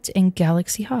Secret and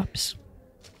Galaxy hops.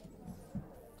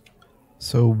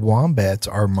 So wombats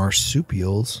are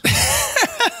marsupials.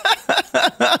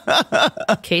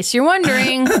 In case you're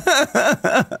wondering.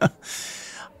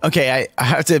 Okay, I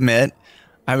have to admit,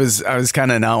 I was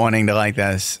kind of not wanting to like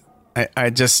this. I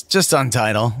just on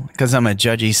title, because I'm a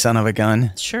judgy son of a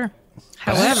gun. Sure.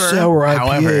 However, sour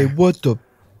IPA, what the?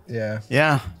 Yeah.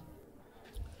 Yeah,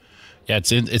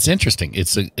 it's interesting.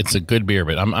 It's a good beer,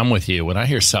 but I'm with you. When I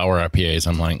hear sour IPAs,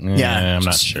 I'm like, I'm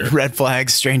not sure. Red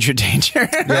flags, stranger danger.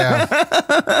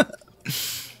 Yeah.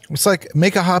 It's like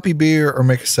make a hoppy beer or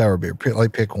make a sour beer.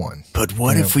 Pick one. But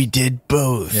what if we did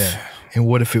both? Yeah. And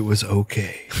what if it was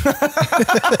okay?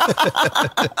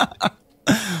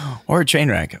 Or a train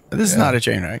wreck. This is not a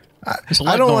train wreck. There's a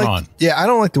lot going on. Yeah, I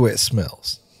don't like the way it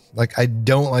smells. Like, I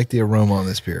don't like the aroma on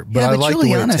this beer. But I like the way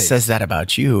it Juliana tastes. says that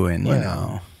about you, and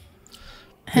Yeah,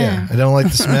 I don't like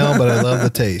the smell, but I love the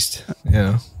taste.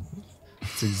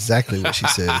 It's exactly what she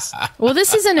says. well,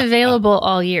 this isn't available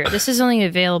all year. This is only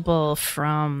available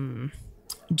from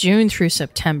June through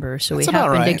September. So we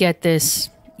happen to get this,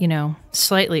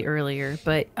 slightly earlier.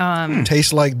 But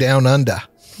Tastes like Down Under.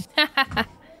 I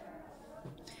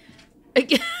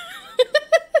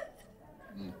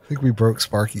think we broke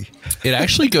Sparky. It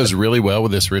actually goes really well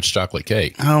with this rich chocolate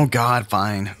cake. Oh God,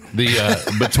 fine. The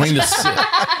between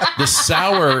the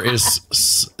sour is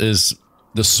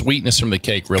the sweetness from the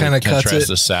cake really contrasts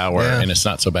the sour, and it's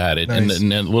not so bad. And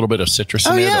a little bit of citrus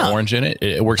in there, the orange in it.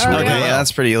 It works really well. Yeah,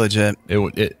 that's pretty legit.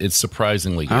 It's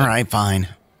surprisingly good. All right, fine.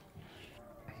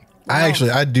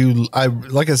 I do.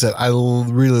 Like I said, I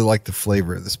really like the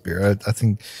flavor of this beer. I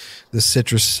think the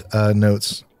citrus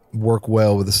notes work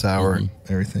well with the sour and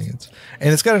everything.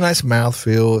 It's got a nice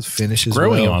mouthfeel. It finishes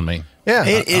growing well. on me. Yeah,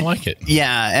 I like it.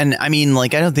 Yeah, and I mean, I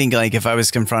don't think if I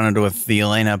was confronted with the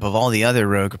lineup of all the other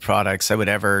Rogue products, I would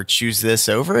ever choose this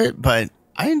over it. But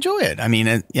I enjoy it. I mean,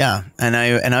 and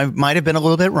I might have been a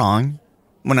little bit wrong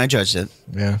when I judged it.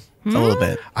 Yeah. A little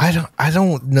bit. I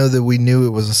don't know that we knew it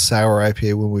was a sour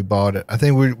IPA when we bought it. I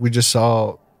think we just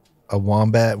saw a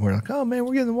wombat and we're like, oh man,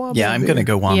 we're getting the wombat. Yeah, I'm gonna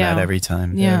go wombat every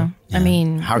time. Yeah. I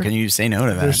mean, how can you say no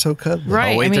to that? They're so cuddly.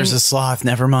 Right. Oh wait, there's a sloth.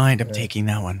 Never mind. I'm taking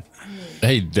that one.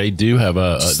 Hey, they do have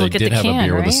a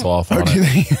beer with a sloth on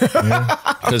it.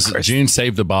 Because June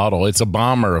saved the bottle. It's a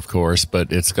bomber, of course,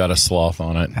 but it's got a sloth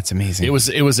on it. That's amazing. It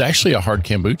was actually a hard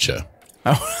kombucha.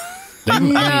 Oh. I mean,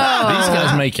 these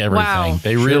guys make everything. Wow.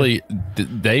 They really,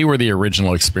 they were the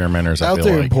original experimenters. Out I feel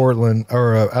there like. in Portland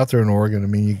or out there in Oregon, I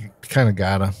mean, you kind of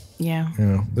gotta. Yeah. You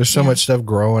know, there's so much stuff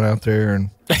growing out there, and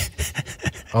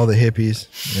all the hippies.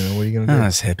 You know, what are you gonna do?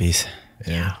 Those hippies.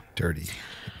 Yeah, dirty.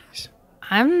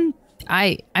 I'm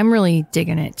really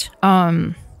digging it.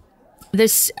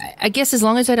 This, I guess, as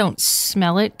long as I don't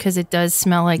smell it, because it does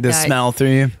smell like The that. smell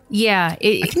through you. Yeah,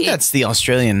 I think that's the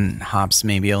Australian hops,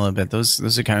 maybe a little bit.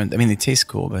 Those are kind of. I mean, they taste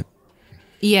cool, but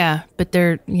yeah, but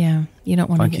they're you don't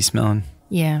want to funky smelling.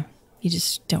 Yeah, you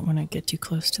just don't want to get too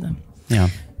close to them. Yeah,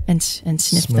 and sniff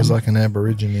Smells them. like an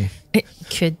Aborigine. It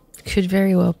could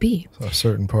very well be. A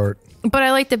certain part. But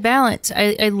I like the balance.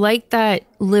 I like that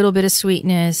little bit of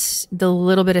sweetness, the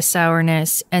little bit of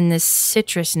sourness, and the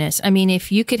citrusness. I mean,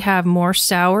 if you could have more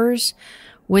sours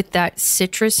with that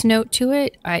citrus note to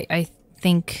it, I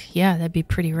think, yeah, that'd be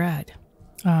pretty rad.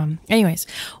 Anyways,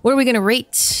 what are we going to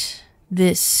rate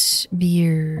this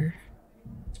beer?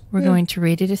 We're going to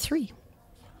rate it a 3.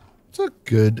 It's a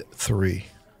good 3.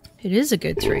 It is a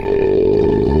good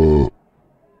 3.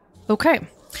 Okay.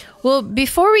 Well,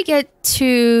 before we get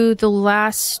to the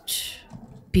last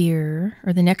beer,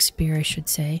 or the next beer, I should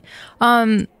say,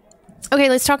 okay,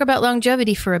 let's talk about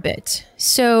longevity for a bit.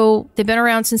 So they've been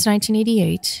around since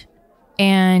 1988,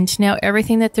 and now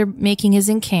everything that they're making is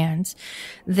in cans.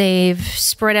 They've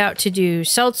spread out to do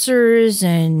seltzers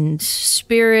and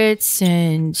spirits.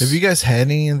 And Have you guys had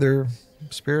any of their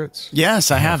spirits?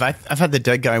 yes, I have. I've had the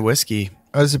Dead Guy whiskey.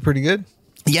 Oh, is it pretty good?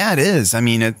 Yeah, it is. I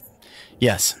mean,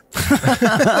 yes.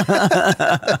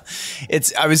 I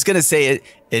was gonna say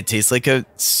it tastes like a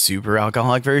super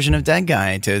alcoholic version of Dead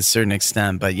Guy to a certain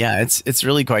extent, but yeah, it's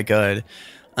really quite good.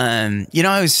 I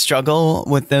always struggle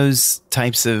with those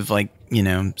types of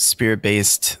spirit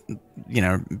based,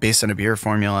 based on a beer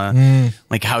formula.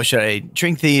 Like, how should I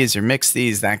drink these or mix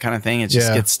these, that kind of thing. It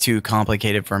just gets too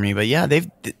complicated for me. But yeah,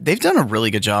 they've done a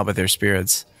really good job with their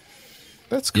spirits.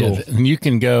 That's cool. Yeah, and you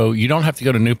can go. You don't have to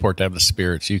go to Newport to have the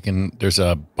spirits. There's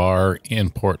a bar in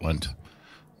Portland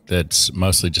that's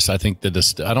mostly just. I think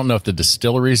I don't know if the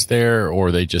distillery's there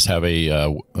or they just have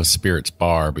a spirits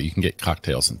bar, but you can get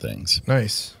cocktails and things.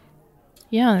 Nice.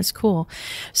 yeah, that's cool.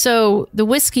 So the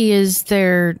whiskey is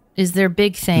their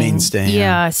big thing. Mainstay,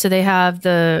 Yeah. So they have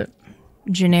the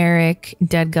generic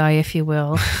Dead Guy, if you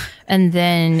will, and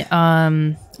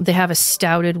then they have a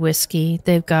stouted whiskey.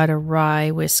 They've got a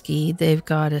rye whiskey. They've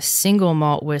got a single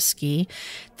malt whiskey.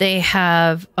 They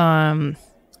have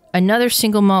another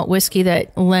single malt whiskey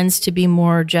that lends to be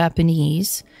more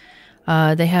Japanese.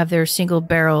 They have their single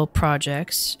barrel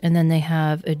projects, and then they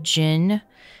have a gin,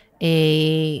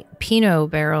 a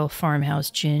Pinot barrel farmhouse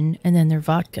gin, and then their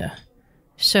vodka.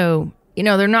 So,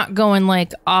 they're not going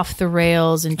like off the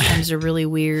rails in terms of really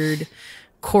weird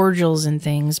cordials and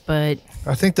things, but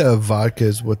I think the vodka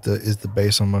is is the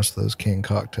base on most of those canned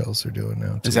cocktails they're doing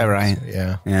now. Is that right?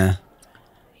 Yeah. Yeah.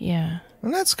 yeah.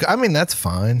 And that's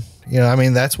fine.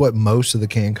 That's what most of the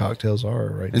canned cocktails are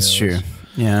right now. It's true.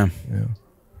 Yeah.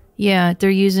 Yeah, they're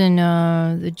using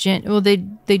the gin. Well, they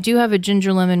do have a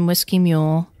ginger lemon whiskey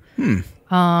mule, and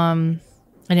an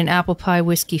apple pie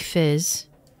whiskey fizz.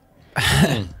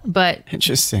 But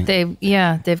Interesting. they've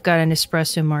got an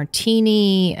espresso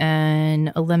martini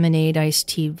and a lemonade iced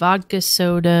tea vodka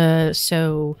soda.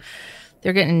 So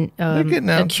they're getting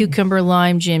a cucumber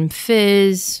lime gin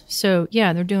fizz. So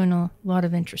yeah, they're doing a lot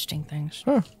of interesting things.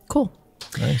 Huh. Cool.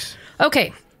 Nice.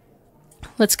 Okay,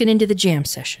 let's get into the jam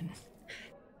session.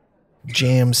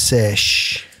 Jam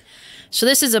sesh. So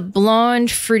this is a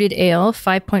blonde fruited ale,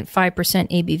 5.5%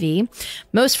 ABV.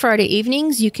 Most Friday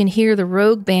evenings, you can hear the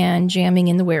Rogue Band jamming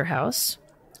in the warehouse.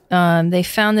 They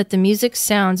found that the music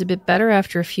sounds a bit better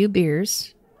after a few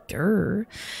beers. Durr.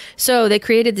 So they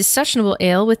created this sessionable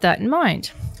ale with that in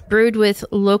mind. Brewed with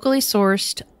locally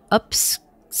sourced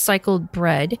upcycled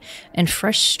bread and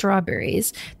fresh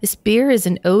strawberries, this beer is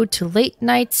an ode to late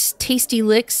nights, tasty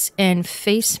licks, and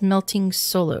face-melting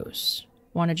solos.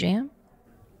 Want a jam?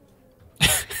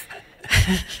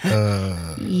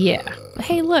 Yeah.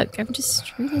 Hey, look, I'm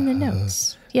just reading the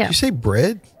notes. Yeah. Did you say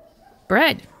bread?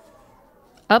 Bread.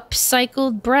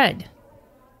 Upcycled bread.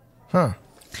 Huh.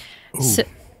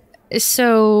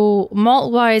 So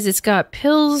malt-wise, it's got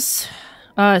pills,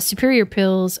 superior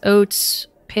pills, oats,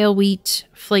 pale wheat,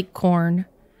 flake corn,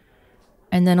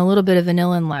 and then a little bit of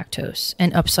vanilla and lactose,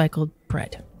 and upcycled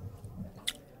bread.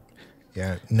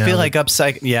 Yeah. I feel like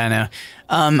upcycle. Yeah, no.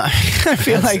 I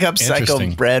feel like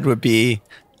upcycled bread would be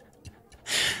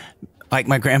like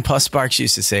my grandpa Sparks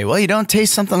used to say. Well, you don't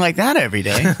taste something like that every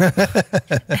day.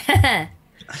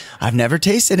 I've never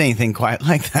tasted anything quite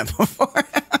like that before.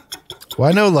 Well,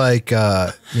 I know, like,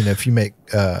 if you make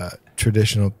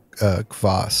traditional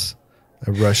kvass,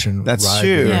 a Russian That's rye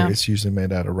true. beer, Yeah. it's usually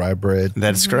made out of rye bread.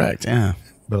 That's correct. Yeah.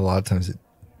 But a lot of times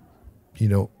you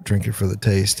don't drink it for the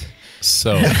taste.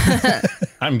 So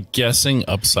I'm guessing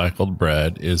upcycled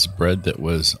bread is bread that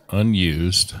was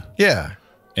unused Yeah.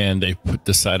 and they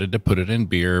decided to put it in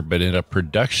beer, but in a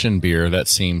production beer, that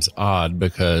seems odd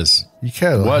because You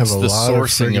kind of what's have a the lot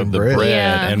sourcing friggin' of the bread,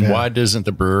 Yeah. and Yeah. why doesn't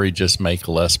the brewery just make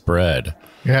less bread?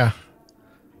 Yeah.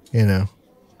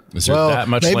 Is there that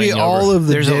much maybe laying all over? of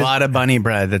the There's a lot of bunny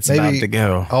bread that's about to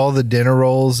go. all the dinner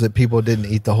rolls that people didn't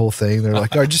eat the whole thing. They're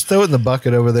like, "Oh, just throw it in the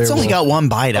bucket over there." It's only got one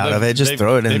bite out of it. Just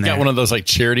throw it in They've there. got one of those like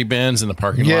charity bins in the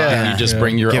parking lot, Yeah. and you just Yeah.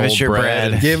 bring your Give us old your bread.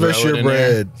 bread. and Give us throw it your in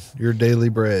there. bread, your daily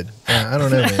bread. I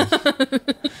don't know, man.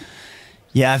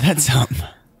 Yeah, that's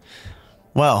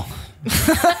well,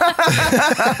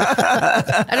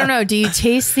 I don't know. Do you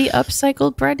taste the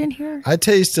upcycled bread in here? I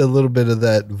taste a little bit of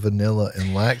that vanilla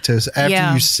and lactose after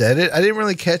Yeah. you said it. I didn't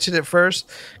really catch it at first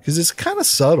because it's kind of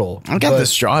subtle. I got but- the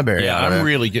strawberry. Yeah, out of I'm it.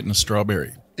 really getting a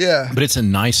strawberry. Yeah, But it's a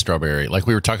nice strawberry. Like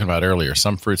we were talking about earlier,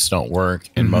 some fruits don't work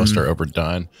and most are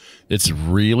overdone. It's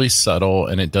really subtle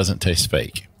and it doesn't taste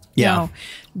fake. Yeah. No,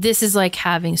 this is like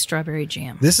having strawberry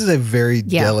jam. this is a very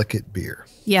Yeah. delicate beer.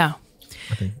 Yeah.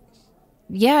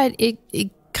 Yeah, it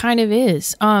kind of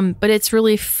is. But it's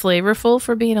really flavorful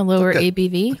for being a lower Like a-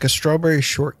 ABV. Like a strawberry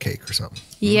shortcake or something.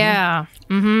 Yeah.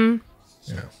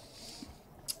 Yeah.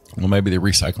 Well, maybe they're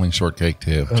recycling shortcake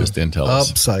too. Just didn't tell us.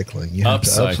 Upcycling. You have to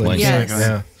Upcycling. Yes.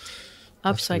 Yeah.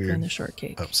 Upcycling weird. the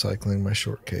shortcake. Upcycling my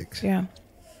shortcakes. Yeah.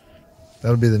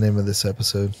 That'll be the name of this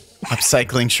episode.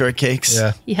 Upcycling shortcakes.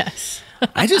 Yeah. Yes.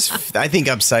 I think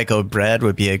Upcycled Bread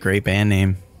would be a great band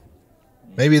name.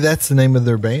 Maybe that's the name of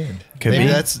their band. Could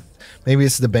maybe be. maybe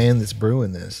it's the band that's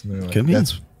brewing this. And they're like, Could be.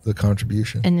 That's the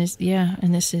contribution. And this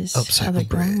is how Upcycled they're going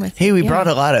bread. with Hey, it. we Yeah. brought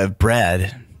a lot of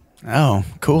bread. Oh,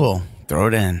 cool. Throw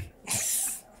it in.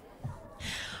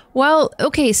 Well,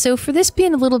 okay, so for this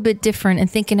being a little bit different and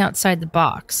thinking outside the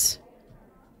box,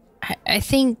 I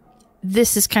think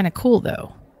this is kind of cool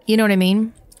though. You know what I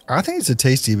mean? I think it's a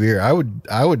tasty beer. I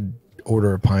would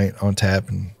order a pint on tap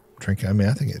and drink it. I mean,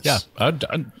 I think it's Yeah, I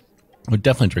would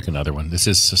definitely drink another one. This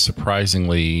is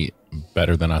surprisingly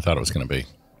better than I thought it was going to be.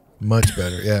 much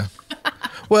better. Yeah.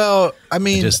 Well, I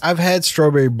mean, I've had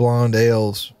strawberry blonde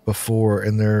ales before,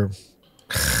 and they're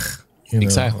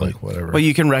Exactly. like whatever. Well,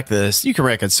 you can wreck this. You can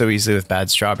wreck it so easily with bad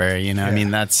strawberry. You know, I mean,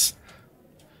 that's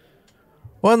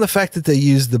Well, and the fact that they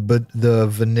used the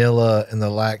vanilla and the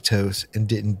lactose and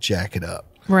didn't jack it up.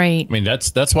 Right. I mean,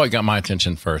 that's what got my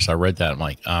attention first. I read that. I'm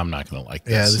like, I'm not going to like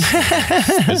Yeah,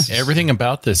 this. this- Everything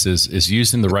about this is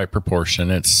used in the right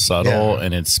proportion. It's subtle Yeah.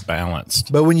 and it's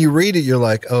balanced. but when you read it, you're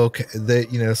like, oh, okay,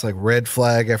 it's like red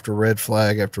flag after red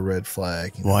flag after red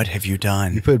flag. what have you You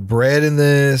done? put bread in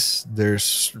this.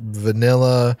 There's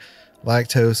vanilla,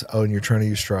 lactose. Oh, and you're trying to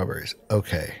use strawberries.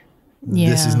 Okay,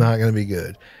 this is Yeah. not going to be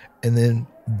good. And then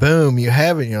boom, you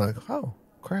have it. And you're like, oh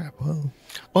crap.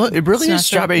 Well, it really It's not is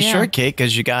strawberry yeah. shortcake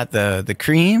because you got the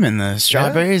cream and the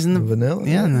strawberries and the vanilla,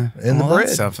 yeah, and the all that bread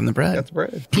stuff and the bread. Got the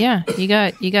bread. Yeah, you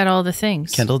got all the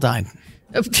things. Kendall died.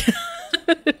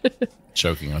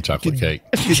 Choking on chocolate cake.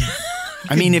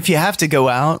 I mean, if you have to go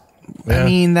out, Yeah. I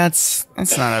mean, that's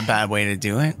not a bad way to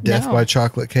do it. Death No. by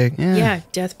chocolate cake Yeah,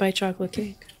 death by chocolate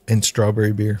cake. and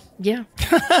strawberry beer. Yeah.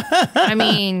 I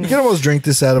mean, You can almost drink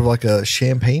this out of like a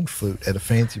champagne flute at a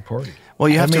fancy party. Well,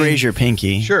 you have to mean, raise your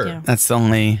pinky. Sure. Yeah. That's the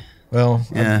only. Well,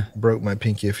 Yeah. I broke my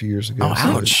pinky a few years ago. Oh, so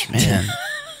ouch, man.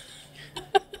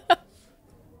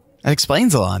 That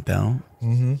explains a lot, though.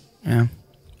 Mm-hmm. Yeah.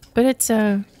 but it's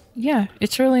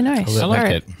it's really nice. I like All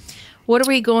right. it. What are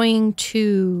we going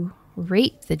to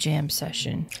rate the jam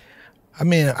session? I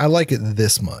mean, I like it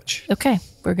this much. Okay,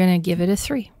 we're gonna give it a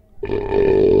 3.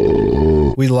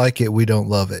 We like it. We don't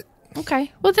love it,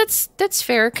 Okay, well that's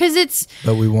fair because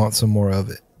but we want some more of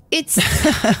it. it's.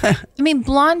 I mean,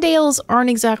 blonde ales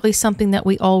aren't exactly something that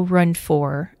we all run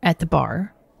for at the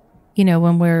bar. You know,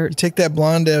 when we're You take that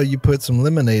blonde ale, you put some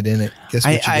lemonade in it. Guess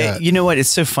what you got? You know what? It's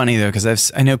so funny though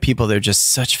because I know people they're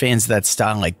just such fans of that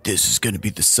style. Like this is going to be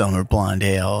the summer blonde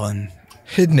ale, and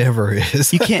It never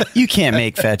is. you can't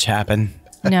make fetch happen.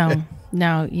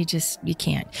 no, you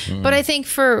can't. But I think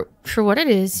for what it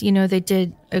is, you know, they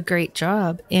did a great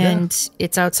job, and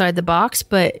it's outside the box,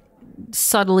 but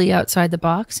subtly outside the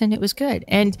box, and it was good.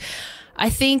 And I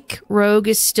think Rogue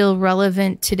is still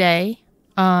relevant today.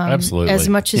 Absolutely. As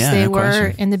much as Yeah, they no were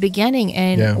question. in the beginning.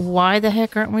 And Yeah. why the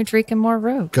heck aren't we drinking more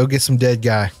Rogue? Go get some dead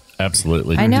guy.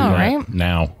 Absolutely. I know, Do that right?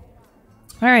 Now.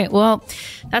 All right. Well,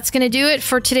 that's going to do it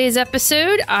for today's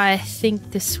episode. I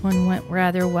think this one went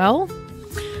rather well.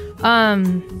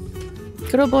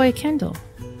 Good old boy Kendall.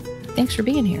 Thanks for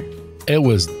being here. It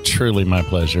was truly my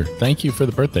pleasure. Thank you for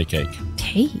the birthday cake.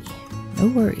 Hey, no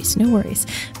worries, no worries.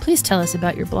 Please tell us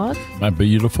about your blog. My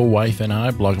beautiful wife and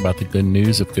I blog about the good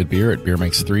news of good beer at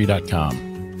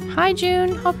beermakes3.com. Hi,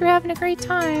 June. Hope you're having a great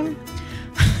time.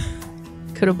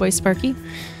 Good old boy Sparky.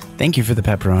 Thank you for the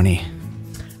pepperoni.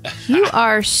 You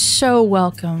are so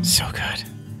welcome. So good.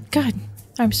 God,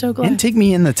 I'm so glad. And take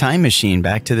me in the time machine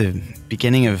back to the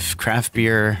beginning of craft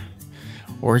beer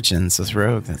origins with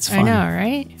Rogue. That's fun. I know,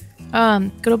 right?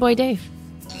 Good old boy Dave.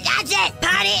 That's it.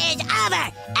 Party is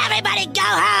over. Everybody go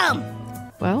home.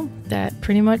 Well, that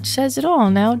pretty much says it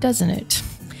all now, doesn't it?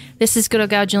 This is good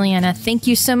old Gal Juliana. Thank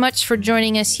you so much for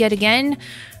joining us yet again.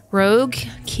 Rogue,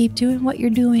 keep doing what you're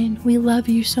doing. We love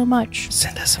you so much.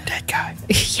 Send us some dead guy.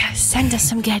 Yes, send us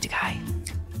some dead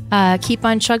guy. Keep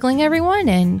on chuggling, everyone,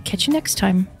 and catch you next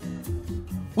time.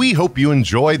 We hope you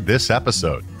enjoyed this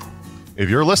episode. If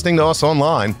you're listening to us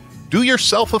online, do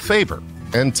yourself a favor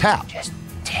and tap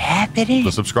Tap it in.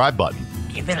 the subscribe button.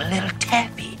 Give it a little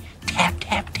tappy. Tap,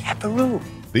 tap, tap-a-roo.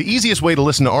 The easiest way to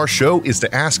listen to our show is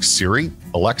to ask Siri,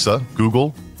 Alexa,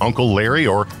 Google, Uncle Larry,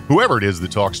 or whoever it is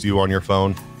that talks to you on your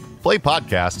phone. Play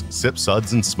podcast Sip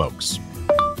Suds and Smokes.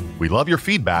 We love your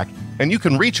feedback, and you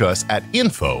can reach us at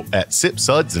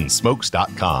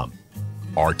info@sipsudsandsmokes.com.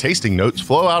 Our tasting notes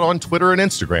flow out on Twitter and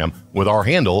Instagram with our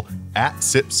handle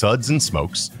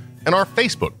 @SipSudsAndSmokes, and our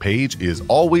Facebook page is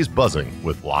always buzzing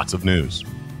with lots of news.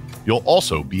 You'll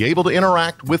also be able to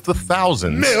interact with the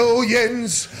thousands,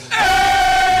 Millions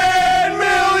and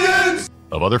millions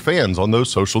of other fans on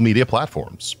those social media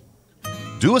platforms.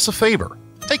 Do us a favor.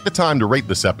 Take the time to rate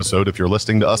this episode if you're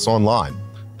listening to us online.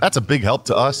 That's a big help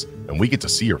to us, and we get to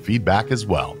see your feedback as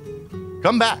well.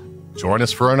 Come back, join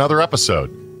us for another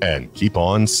episode, and keep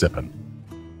on sipping.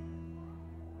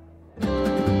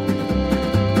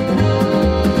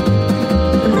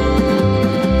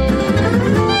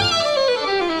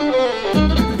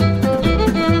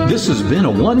 This has been a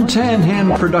One Tan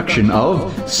Hand production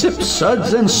of Sip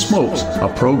Suds and Smokes, a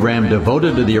program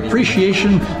devoted to the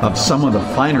appreciation of some of the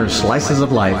finer slices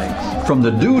of life. From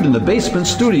the Dude in the Basement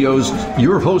Studios,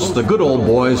 your hosts, the Good Old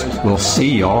Boys, will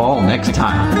see you all next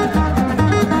time.